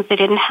these things they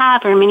didn't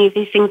have, or many of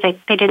these things they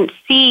didn't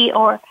see,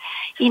 or,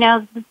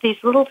 these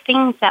little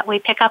things that we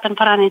pick up and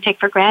put on and take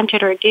for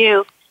granted or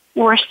do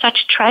were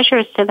such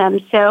treasures to them.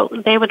 So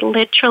they would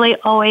literally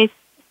always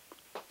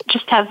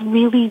just have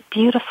really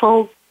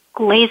beautiful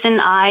glazed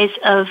eyes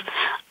of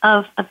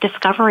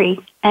discovery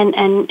and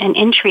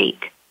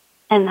intrigue.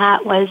 And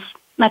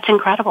that's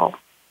incredible.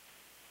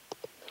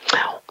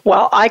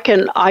 Well, I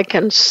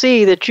can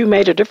see that you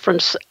made a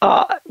difference,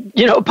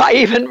 by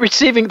even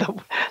receiving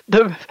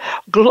the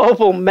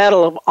Global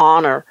Medal of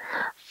Honor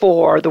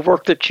for the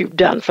work that you've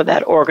done for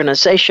that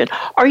organization.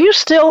 Are you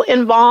still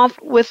involved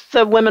with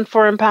the Women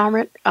for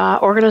Empowerment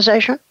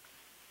organization?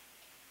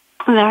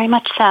 Very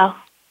much so.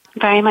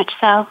 Very much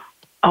so.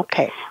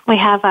 Okay. We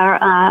have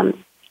our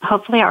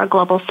hopefully our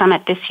global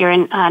summit this year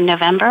in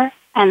November,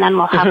 and then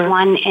we'll have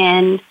one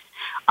in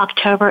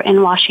October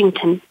in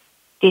Washington,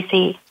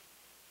 D.C.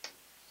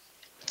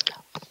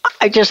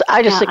 I just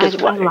think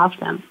it's I love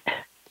them.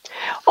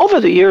 Over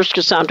the years,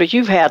 Cassandra,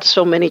 you've had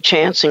so many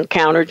chance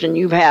encounters and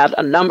you've had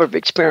a number of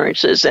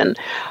experiences. And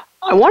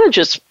I want to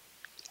just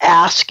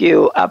ask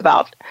you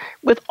about,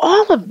 with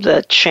all of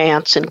the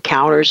chance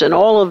encounters and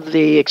all of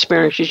the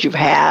experiences you've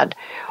had,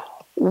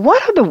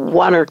 what are the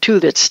one or two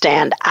that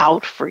stand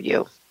out for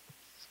you?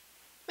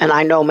 And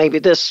I know maybe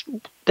this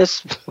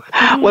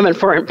Women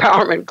for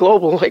Empowerment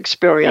global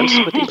experience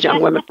with these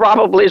young women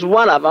probably is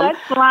one of them.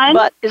 That's one.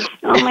 But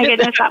oh my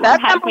goodness, that one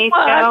had me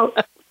so.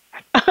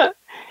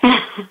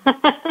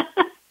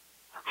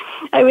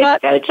 I was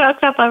so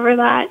choked up over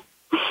that.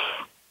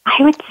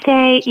 I would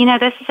say,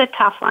 this is a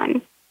tough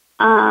one.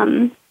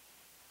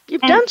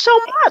 You've done so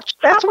much.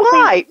 That's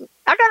why.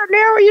 I got to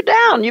narrow you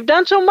down. You've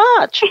done so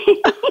much.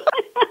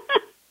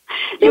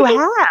 You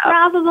have.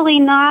 Probably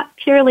not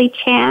purely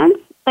chance,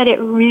 but it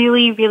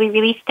really, really,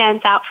 really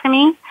stands out for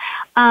me.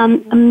 A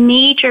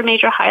major,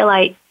 major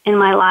highlight in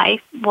my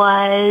life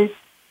was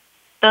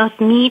both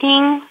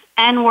meeting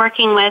and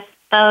working with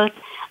both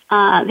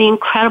the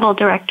incredible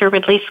director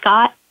Ridley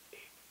Scott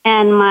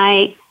and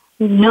my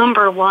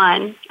number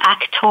one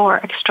actor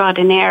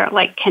extraordinaire,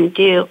 can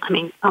do. I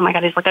mean, oh my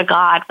God, he's like a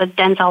god, with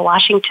Denzel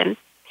Washington.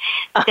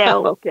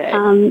 So, okay.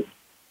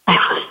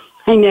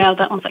 I know,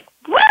 that one's like,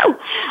 woo!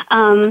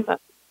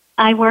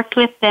 I worked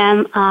with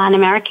them on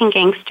American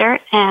Gangster,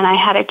 and I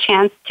had a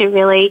chance to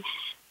really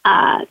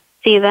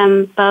see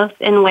them both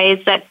in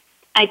ways that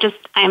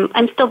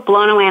I'm still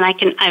blown away, and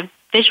I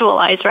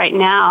visualize right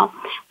now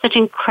such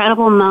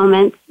incredible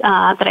moments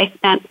that I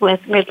spent with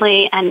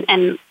Ridley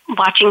and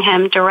watching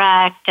him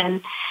direct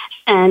and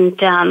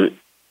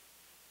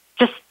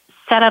just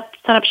set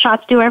up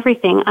shots, do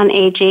everything on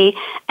AG,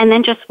 and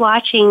then just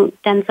watching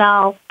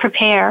Denzel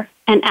prepare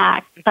and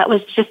act. That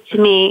was just, to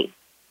me,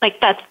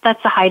 that's the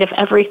height of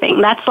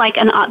everything. That's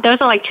those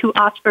are 2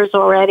 Oscars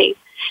already,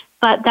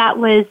 but that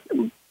was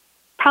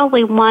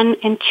probably 1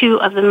 and 2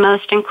 of the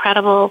most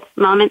incredible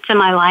moments in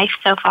my life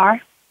so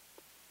far.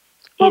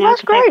 Well,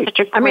 that's great. I have such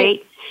a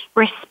great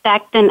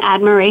respect and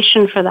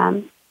admiration for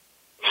them.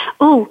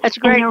 Oh, that's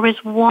great. And there was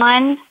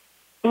one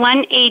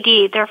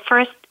AD, their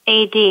first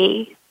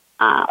AD,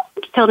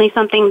 told me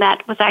something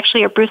that was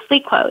actually a Bruce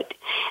Lee quote.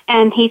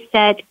 And he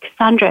said,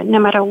 Cassandra, no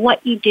matter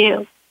what you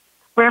do,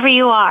 wherever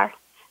you are,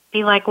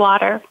 be like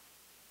water.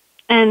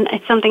 And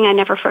it's something I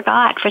never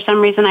forgot. For some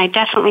reason, I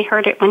definitely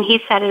heard it when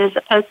he said it as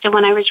opposed to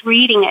when I was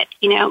reading it,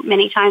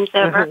 many times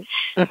over.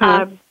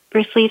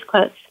 Bruce Lee's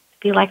quotes,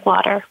 be like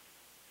water.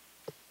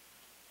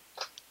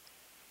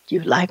 You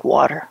like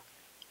water.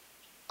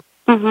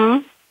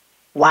 Mm-hmm.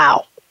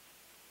 Wow.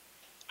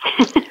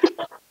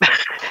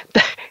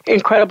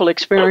 Incredible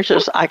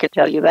experiences, I could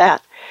tell you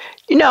that.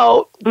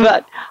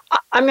 But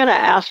I'm going to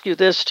ask you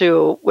this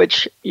too,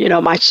 which,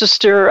 my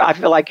sister, I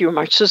feel like you're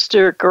my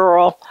sister,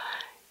 girl.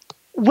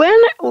 When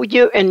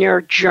you, in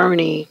your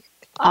journey,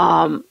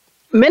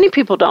 many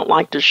people don't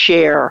like to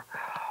share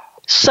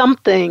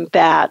something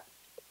that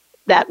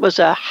was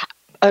an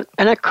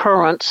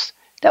occurrence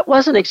that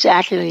wasn't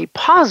exactly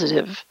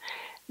positive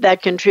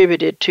that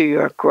contributed to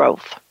your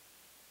growth.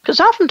 Because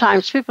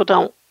oftentimes people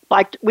don't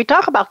we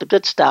talk about the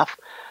good stuff,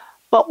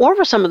 but what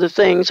were some of the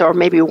things, or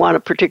maybe one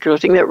particular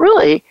thing that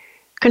really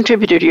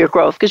contributed to your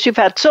growth? Because you've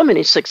had so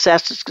many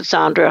successes,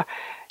 Cassandra.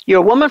 You're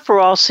a woman for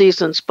all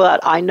seasons, but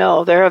I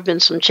know there have been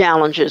some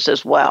challenges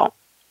as well.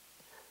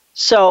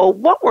 So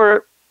what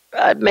were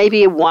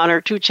maybe 1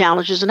 or 2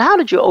 challenges, and how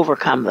did you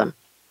overcome them?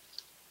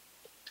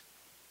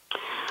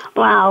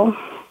 Wow.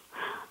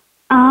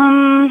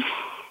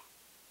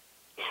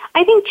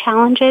 I think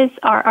challenges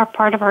are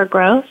part of our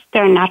growth.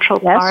 They're a natural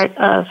part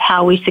of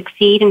how we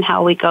succeed and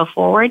how we go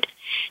forward.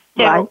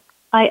 So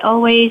I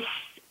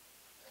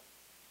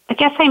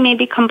guess I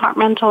maybe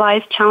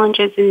compartmentalize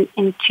challenges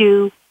in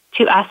two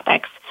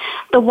aspects.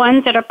 The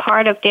ones that are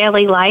part of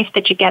daily life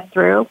that you get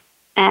through,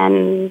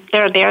 and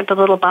they're the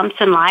little bumps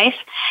in life.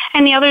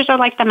 And the others are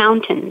like the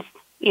mountains,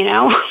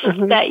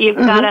 that you've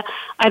got to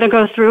either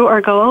go through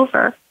or go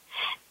over.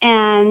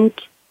 And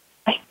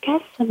I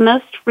guess the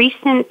most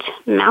recent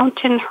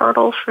mountain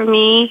hurdle for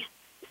me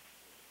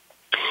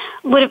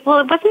it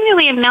wasn't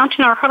really a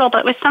mountain or hurdle, but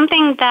it was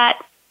something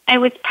that I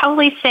would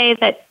probably say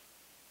that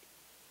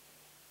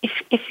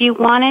if you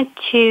wanted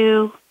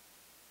to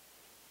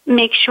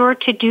make sure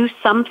to do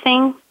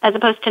something as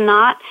opposed to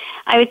not,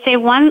 I would say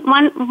one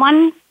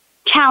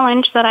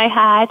challenge that I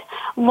had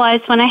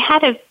was when I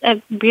had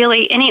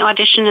any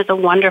audition is a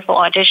wonderful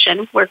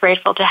audition. We're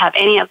grateful to have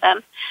any of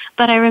them.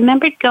 But I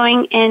remembered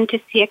going in to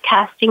see a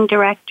casting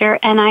director,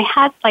 and I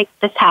had like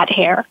this hat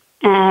hair.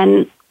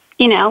 And,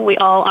 you know, we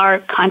all are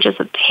conscious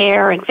of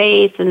hair and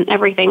face and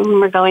everything when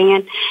we're going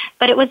in.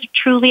 But it was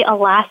truly a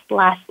last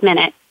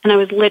minute. And I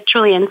was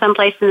literally in some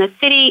place in the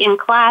city in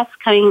class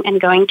going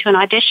to an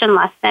audition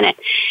last minute.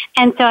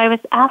 And so I was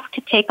asked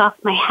to take off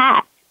my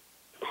hat.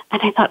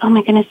 And I thought, oh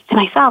my goodness, to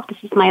myself, this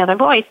is my other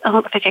voice. Oh,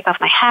 if I take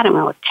off my hat, I'm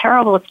going to look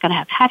terrible. It's going to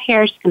have hat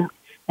hair. The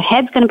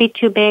head's going to be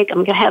too big. I'm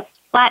going to have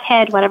flat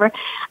head, whatever.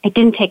 I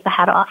didn't take the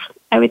hat off.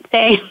 I would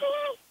say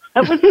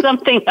that was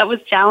something that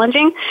was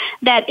challenging,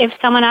 that if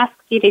someone asks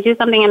you to do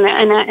something in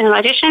an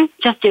audition,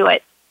 just do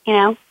it. You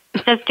know,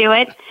 just do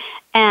it.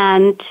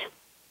 And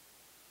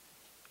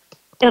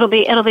it'll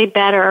be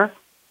better.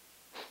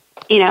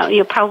 You know,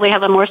 you'll probably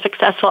have a more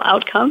successful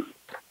outcome.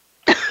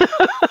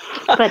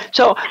 But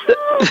so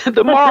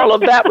the moral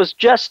of that was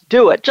just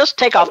do it. Just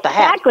take off the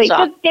hat. Exactly.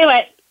 Just do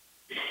it.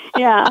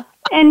 Yeah.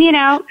 And, you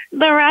know,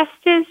 the rest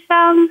is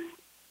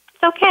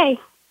it's okay.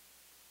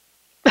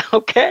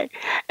 Okay.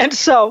 And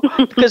so,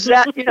 because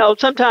that, you know,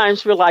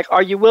 sometimes we're like,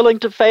 are you willing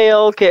to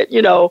fail?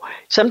 You know,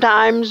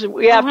 sometimes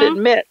we have to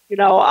admit, you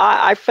know,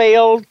 I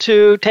failed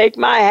to take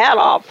my hat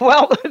off.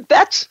 Well,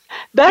 that's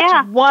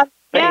one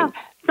thing. Yeah.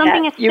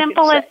 Something as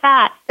simple as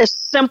that. As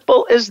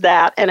simple as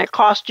that, and it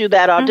cost you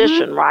that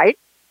audition, right?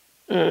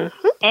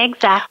 Mm-hmm.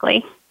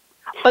 Exactly.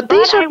 But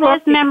these are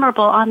was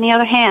memorable, on the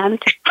other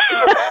hand.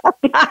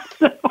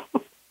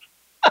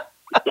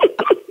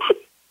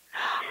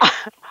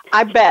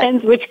 I bet.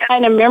 Depends which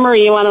kind of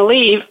memory you want to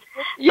leave.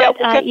 Yeah.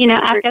 But, you know,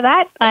 after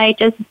that, I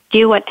just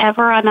do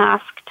whatever I'm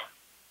asked.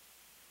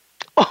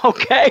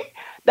 Okay.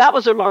 That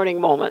was a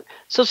learning moment.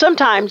 So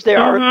sometimes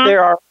there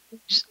are,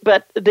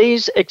 but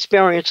these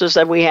experiences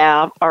that we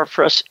have are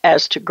for us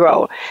as to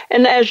grow.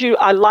 And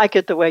I like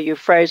it the way you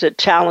phrase it,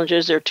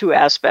 challenges. There are two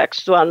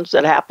aspects, ones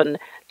that happen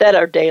that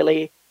are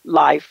daily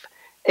life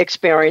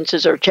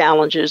experiences or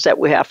challenges that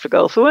we have to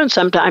go through. And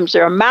sometimes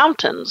there are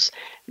mountains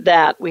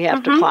that we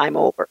have to climb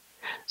over.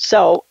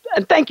 So,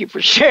 and thank you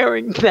for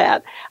sharing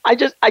that. I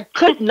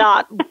could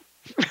not,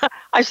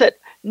 I said,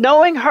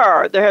 knowing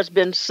her, there has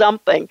been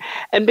something.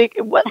 And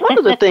one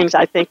of the things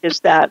I think is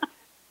that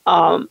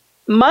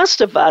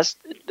most of us,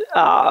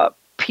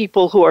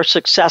 people who are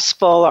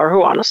successful or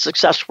who are on a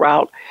success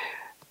route,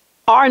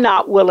 are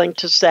not willing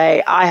to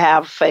say, I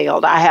have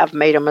failed, I have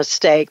made a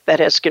mistake that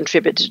has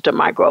contributed to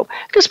my growth.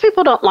 Because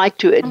people don't like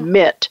to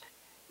admit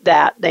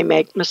that they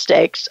make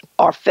mistakes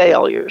or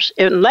failures,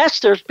 unless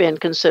there's been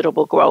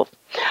considerable growth.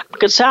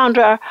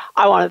 Cassandra,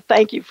 I want to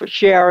thank you for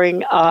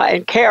sharing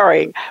and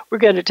caring. We're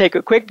going to take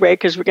a quick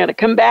break because we're going to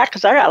come back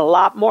because I got a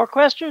lot more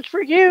questions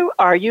for you.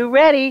 Are you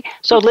ready?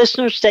 So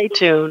listeners, stay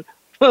tuned.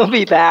 We'll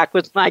be back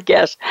with my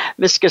guest,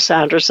 Miss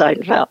Cassandra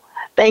Seidenfeld.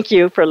 Thank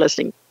you for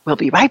listening. We'll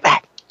be right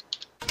back.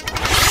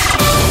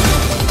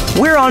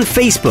 We're on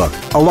Facebook,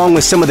 along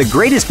with some of the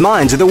greatest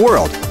minds of the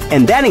world,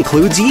 and that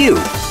includes you.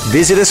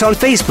 Visit us on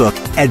Facebook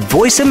at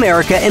Voice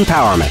America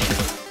Empowerment.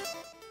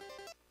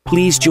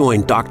 Please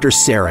join Dr.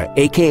 Sarah,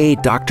 a.k.a.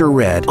 Dr.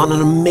 Red, on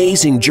an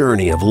amazing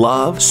journey of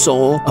love,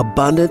 soul,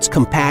 abundance,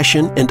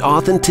 compassion, and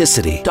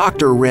authenticity.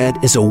 Dr. Red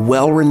is a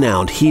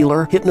well-renowned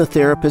healer,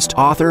 hypnotherapist,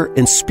 author,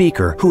 and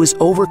speaker who has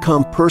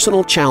overcome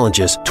personal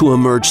challenges to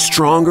emerge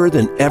stronger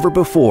than ever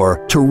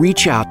before to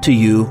reach out to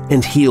you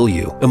and heal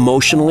you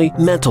emotionally,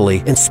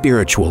 mentally, and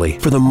spiritually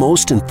for the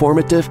most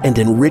informative and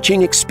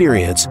enriching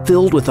experience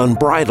filled with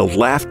unbridled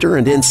laughter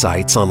and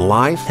insights on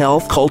life,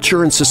 health,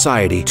 culture, and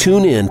society.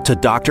 Tune in to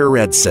Dr.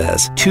 Red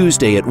Says,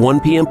 Tuesday at 1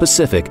 p.m.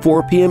 Pacific,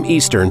 4 p.m.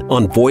 Eastern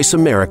on Voice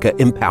America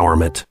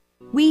Empowerment.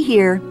 We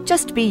hear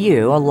just be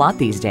you a lot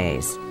these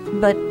days.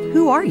 But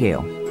who are you?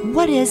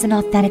 What is an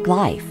authentic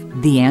life?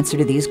 The answer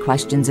to these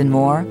questions and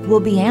more will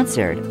be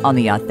answered on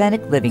The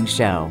Authentic Living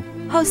Show,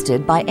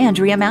 hosted by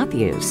Andrea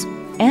Matthews.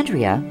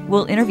 Andrea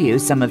will interview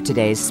some of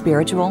today's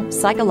spiritual,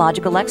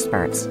 psychological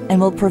experts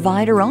and will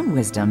provide her own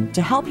wisdom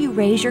to help you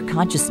raise your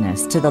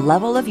consciousness to the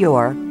level of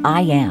your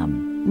I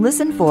Am.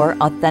 Listen for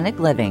Authentic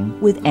Living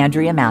with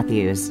Andrea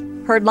Matthews.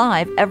 Heard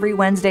live every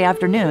Wednesday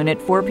afternoon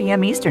at 4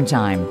 p.m. Eastern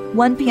Time,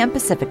 1 p.m.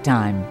 Pacific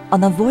Time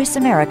on the Voice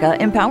America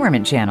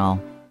Empowerment Channel.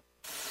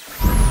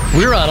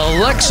 We're on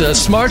Alexa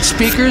smart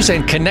speakers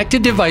and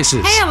connected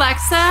devices. Hey,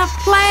 Alexa,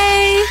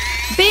 play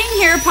Being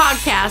Here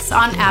podcast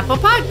on Apple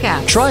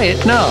Podcasts. Try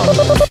it now.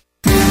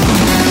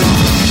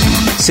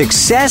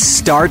 Success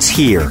starts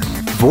here.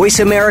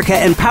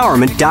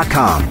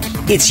 VoiceAmericaEmpowerment.com.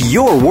 It's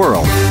your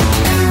world.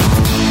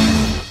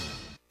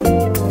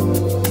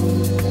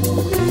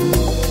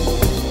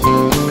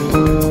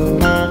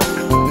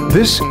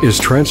 This is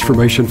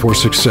Transformation for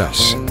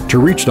Success. To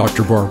reach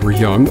Dr. Barbara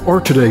Young or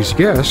today's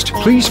guest,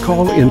 please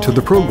call into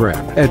the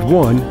program at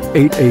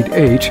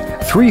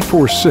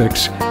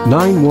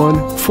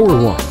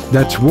 1-888-346-9141.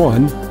 That's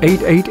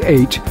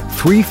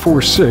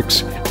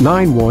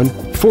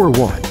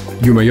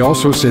 1-888-346-9141. You may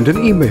also send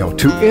an email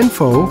to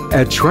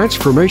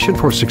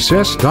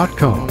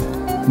info@transformationforsuccess.com.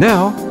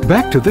 Now,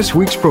 back to this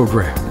week's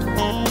program.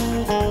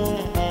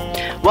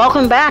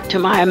 Welcome back to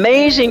my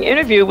amazing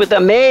interview with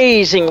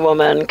amazing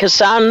woman,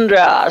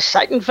 Cassandra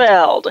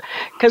Seitenfeld.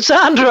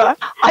 Cassandra,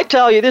 I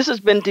tell you, this has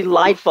been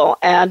delightful,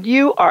 and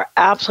you are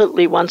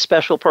absolutely one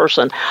special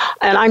person.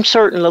 And I'm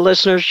certain the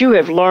listeners, you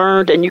have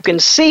learned, and you can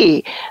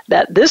see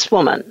that this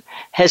woman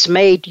has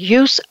made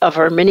use of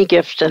her many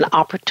gifts and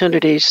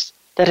opportunities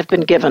that have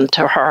been given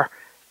to her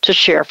to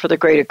share for the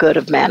greater good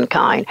of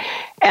mankind.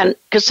 And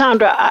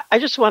Cassandra, I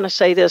just want to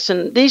say this,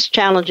 in these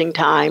challenging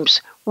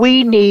times,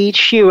 we need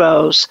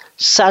heroes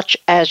such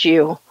as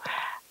you.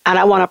 And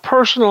I want to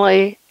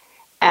personally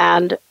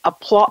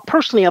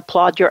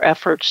applaud your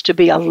efforts to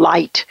be a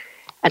light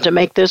and to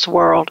make this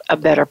world a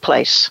better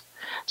place.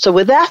 So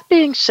with that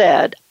being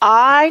said,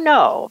 I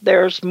know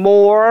there's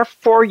more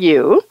for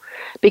you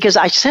because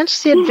I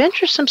sense the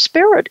adventuresome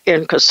spirit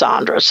in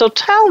Cassandra. So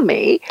tell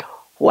me,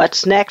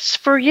 what's next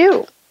for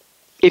you,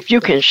 if you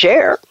can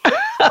share?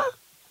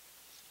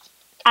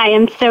 I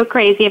am so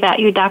crazy about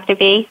you, Dr.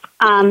 B.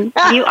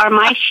 You are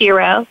my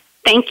hero.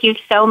 Thank you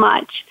so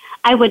much.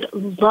 I would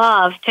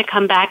love to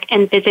come back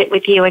and visit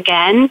with you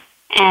again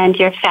and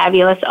your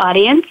fabulous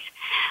audience.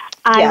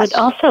 I would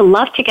also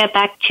love to get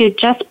back to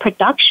just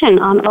production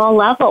on all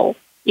levels,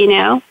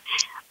 to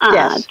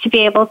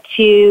be able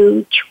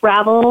to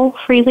travel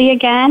freely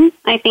again.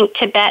 I think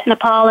Tibet,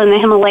 Nepal, and the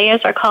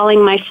Himalayas are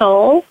calling my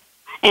soul,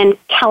 and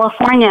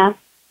California.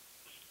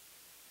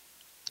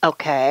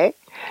 Okay.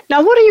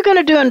 Now, what are you going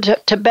to do in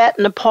Tibet,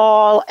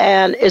 Nepal,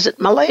 and is it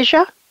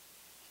Malaysia?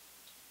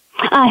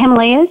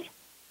 Himalayas.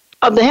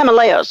 Oh, the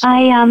Himalayas.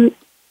 I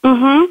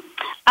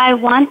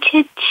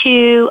wanted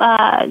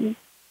to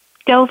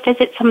go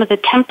visit some of the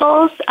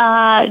temples,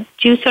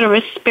 do sort of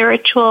a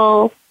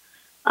spiritual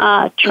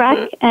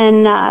trek,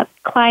 and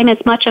climb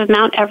as much of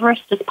Mount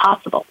Everest as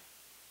possible.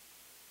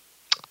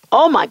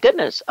 Oh, my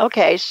goodness.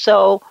 Okay,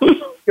 so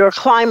you're a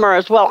climber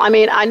as well. I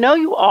mean, I know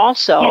you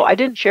also, I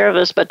didn't share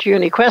this, but to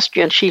your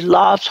equestrian, she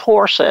loves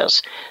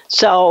horses.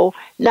 So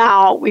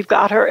now we've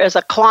got her as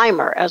a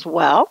climber as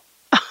well.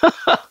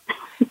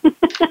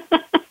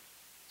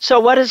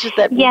 So what is it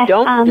that we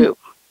don't do?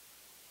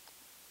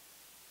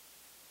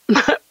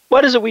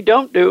 What is it we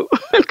don't do,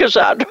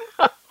 Cassandra?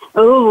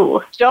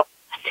 Oh,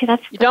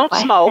 you don't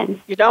smoke.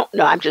 You don't.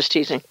 No, I'm just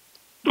teasing.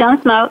 Don't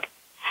smoke.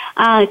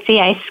 Let's see.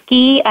 I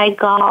ski. I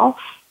golf.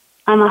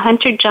 I'm a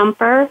hunter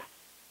jumper.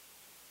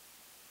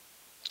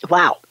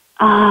 Wow.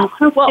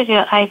 What else did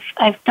I do?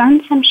 I've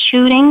done some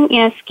shooting.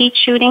 Skeet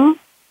shooting.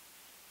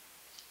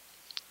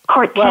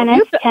 Court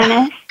tennis.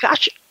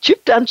 Gosh,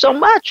 you've done so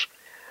much.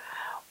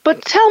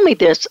 But tell me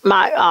this,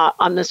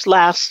 on this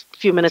last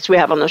few minutes we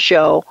have on the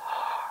show,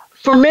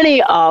 for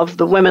many of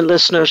the women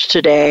listeners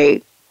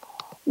today,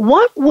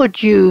 what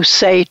would you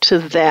say to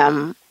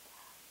them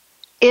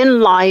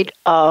in light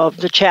of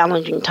the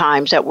challenging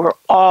times that we're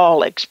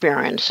all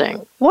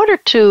experiencing? What are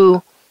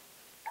two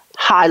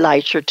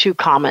highlights or two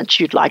comments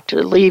you'd like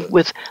to leave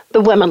with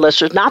the women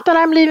listeners? Not that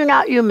I'm leaving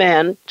out you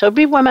men, so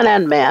be women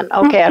and men.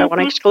 Okay, I don't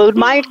want to exclude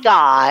my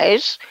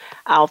guys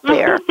out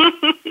there.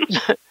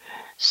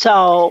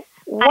 So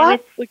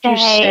what would you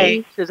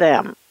say to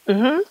them?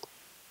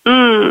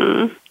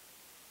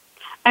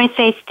 I would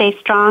say stay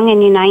strong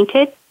and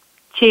united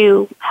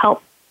to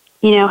help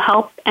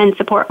and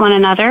support one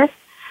another.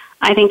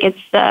 I think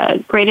it's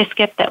the greatest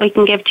gift that we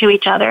can give to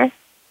each other.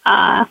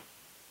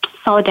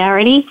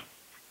 Solidarity,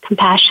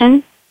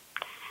 compassion,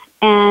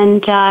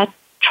 and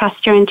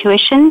trust your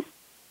intuition,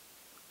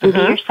 and be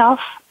yourself,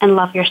 and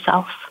love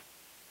yourself.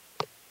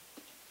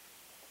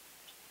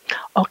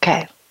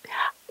 Okay.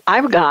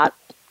 I've got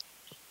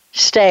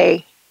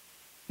stay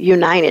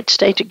united.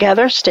 Stay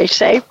together, stay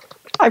safe.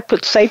 I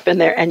put safe in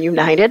there and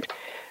united.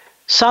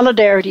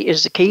 Solidarity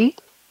is the key.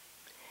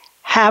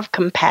 Have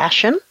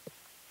compassion.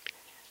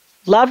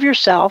 Love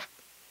yourself,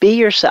 be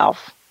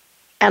yourself,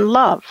 and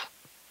love.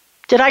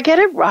 Did I get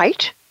it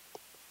right?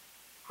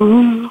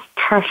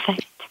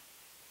 Perfect.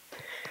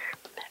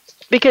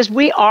 Because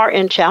we are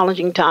in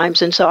challenging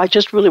times, and so I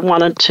just really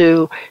wanted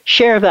to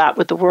share that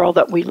with the world,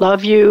 that we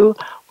love you.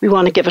 We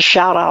want to give a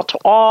shout out to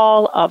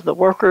all of the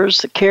workers,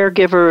 the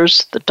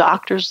caregivers, the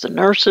doctors, the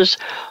nurses,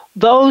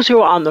 those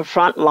who are on the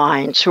front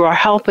lines, who are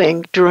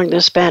helping during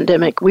this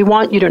pandemic. We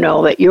want you to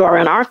know that you are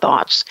in our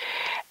thoughts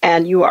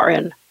and you are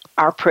in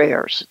our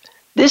prayers.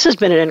 This has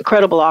been an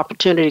incredible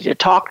opportunity to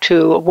talk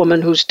to a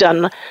woman who's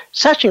done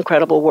such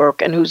incredible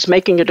work and who's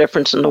making a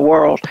difference in the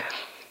world.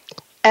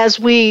 As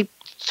we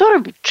sort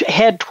of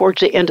head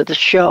towards the end of the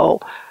show,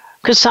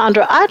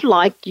 Cassandra, I'd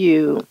like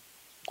you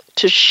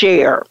to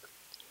share,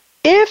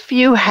 if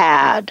you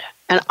had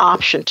an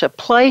option to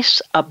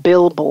place a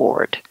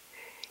billboard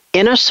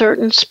in a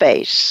certain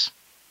space,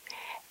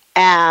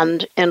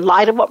 and in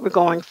light of what we're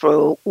going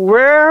through,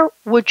 where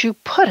would you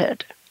put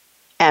it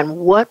and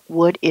what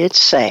would it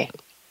say?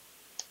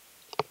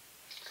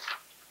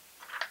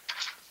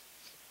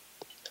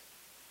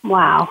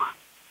 Wow.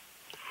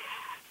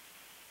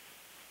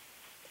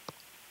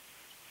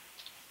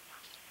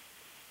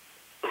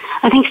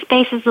 I think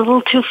space is a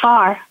little too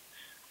far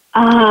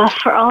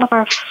for all of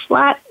our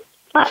flat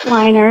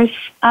Flatliners,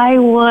 I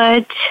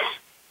would,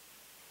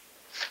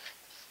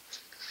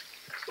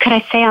 could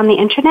I say on the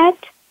internet?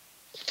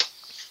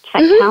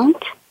 Does that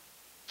count?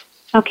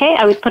 Okay,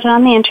 I would put it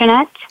on the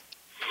internet.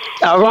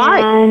 All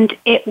right. And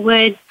it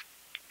would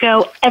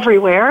go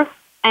everywhere,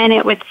 and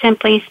it would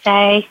simply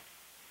say,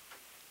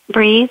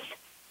 breathe,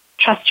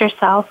 trust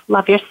yourself,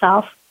 love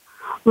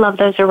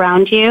those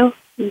around you,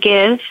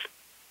 give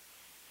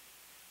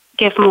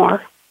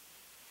more.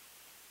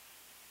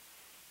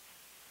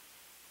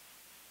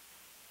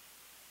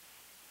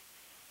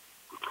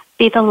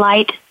 Be the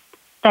light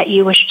that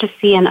you wish to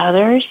see in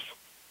others.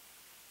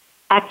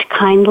 Act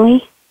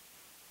kindly,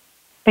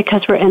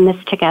 because we're in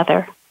this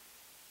together.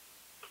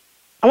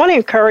 I want to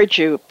encourage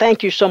you.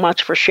 Thank you so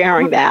much for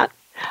sharing that.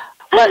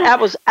 But that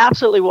was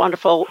absolutely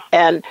wonderful.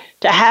 And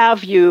to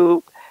have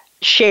you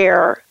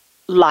share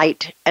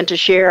light and to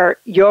share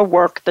your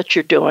work that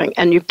you're doing.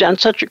 And you've done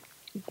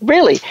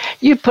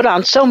you've put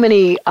on so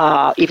many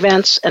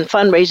events and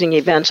fundraising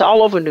events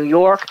all over New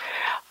York,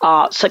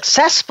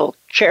 successful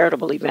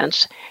charitable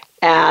events.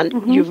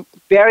 And you're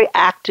very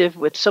active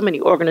with so many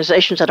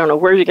organizations. I don't know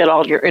where you get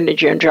all your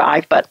energy and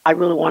drive, but I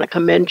really want to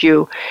commend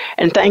you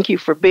and thank you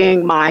for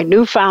being my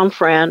newfound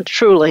friend.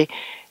 Truly,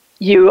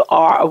 you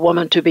are a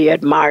woman to be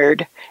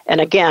admired. And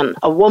again,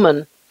 a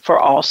woman for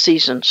all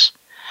seasons.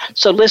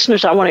 So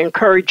listeners, I want to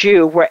encourage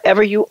you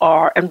wherever you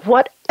are and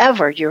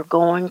whatever you're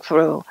going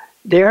through,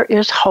 there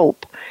is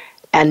hope.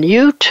 And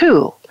you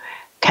too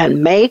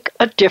can make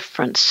a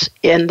difference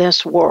in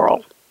this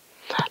world.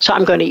 So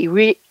I'm going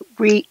to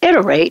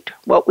reiterate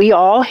what we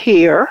all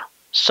hear: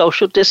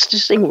 social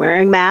distancing,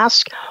 wearing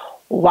masks,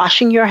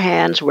 washing your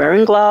hands,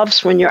 wearing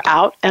gloves when you're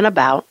out and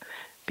about,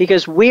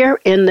 because we're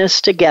in this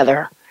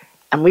together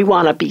and we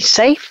want to be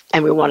safe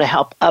and we want to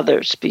help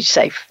others be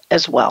safe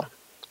as well.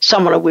 So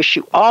I want to wish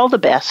you all the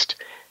best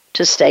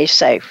to stay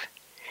safe.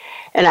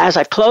 And as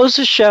I close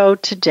the show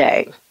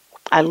today,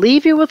 I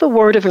leave you with a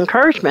word of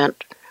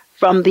encouragement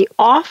from the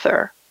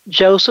author,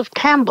 Joseph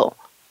Campbell,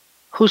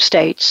 who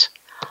states,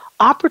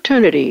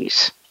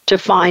 opportunities to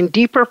find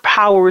deeper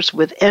powers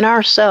within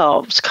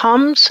ourselves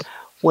comes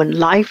when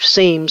life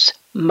seems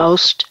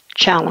most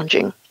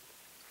challenging.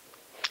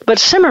 But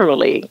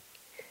similarly,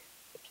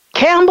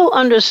 Campbell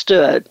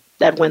understood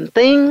that when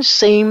things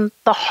seem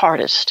the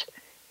hardest,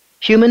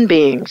 human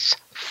beings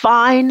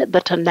find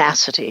the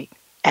tenacity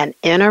and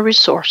inner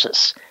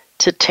resources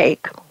to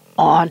take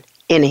on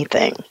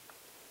anything.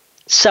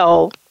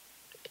 So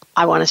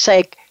I want to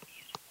say,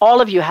 all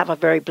of you have a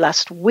very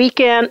blessed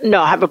weekend.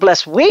 No, have a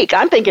blessed week.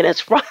 I'm thinking it's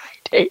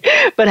Friday,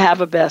 but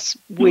have a best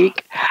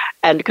week.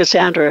 And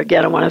Cassandra,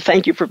 again, I want to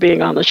thank you for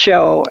being on the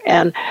show.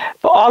 And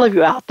for all of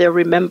you out there,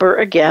 remember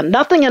again,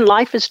 nothing in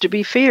life is to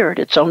be feared.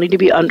 It's only to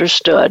be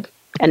understood.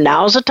 And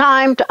now's the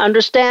time to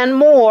understand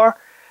more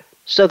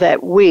so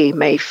that we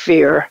may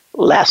fear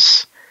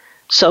less.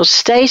 So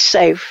stay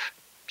safe,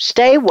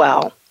 stay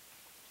well.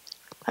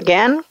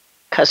 Again,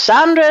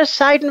 Cassandra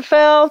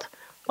Seidenfeld,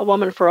 a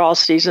woman for all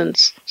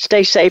seasons.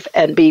 Stay safe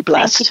and be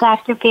blessed.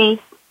 Thank you, Dr.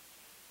 B.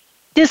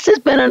 This has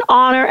been an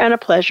honor and a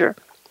pleasure.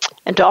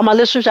 And to all my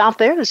listeners out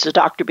there, this is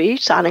Dr. B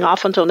signing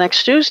off until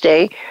next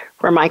Tuesday,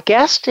 where my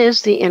guest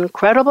is the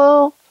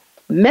incredible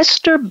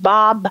Mr.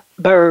 Bob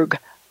Burg,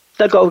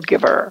 the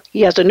Go-Giver.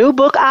 He has a new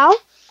book out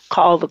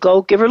called The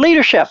Go-Giver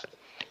Leadership.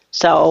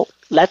 So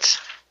let's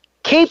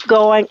keep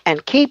going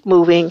and keep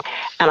moving.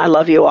 And I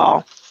love you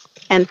all.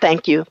 And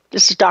thank you.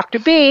 This is Dr.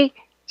 B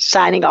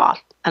signing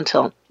off.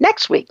 Until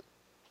next week.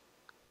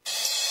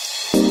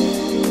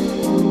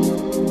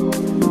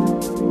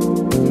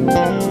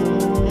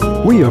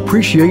 We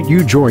appreciate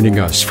you joining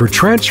us for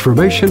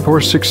Transformation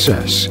for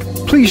Success.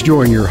 Please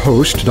join your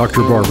host,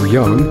 Dr. Barbara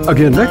Young,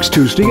 again next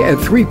Tuesday at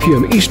 3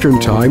 p.m. Eastern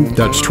Time,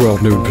 that's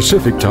 12 noon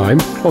Pacific Time,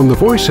 on the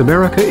Voice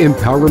America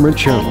Empowerment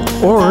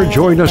Channel. Or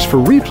join us for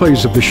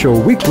replays of the show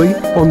weekly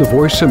on the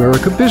Voice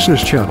America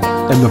Business Channel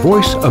and the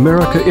Voice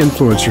America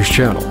Influencers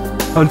Channel.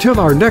 Until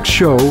our next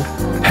show,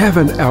 have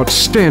an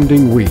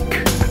outstanding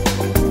week.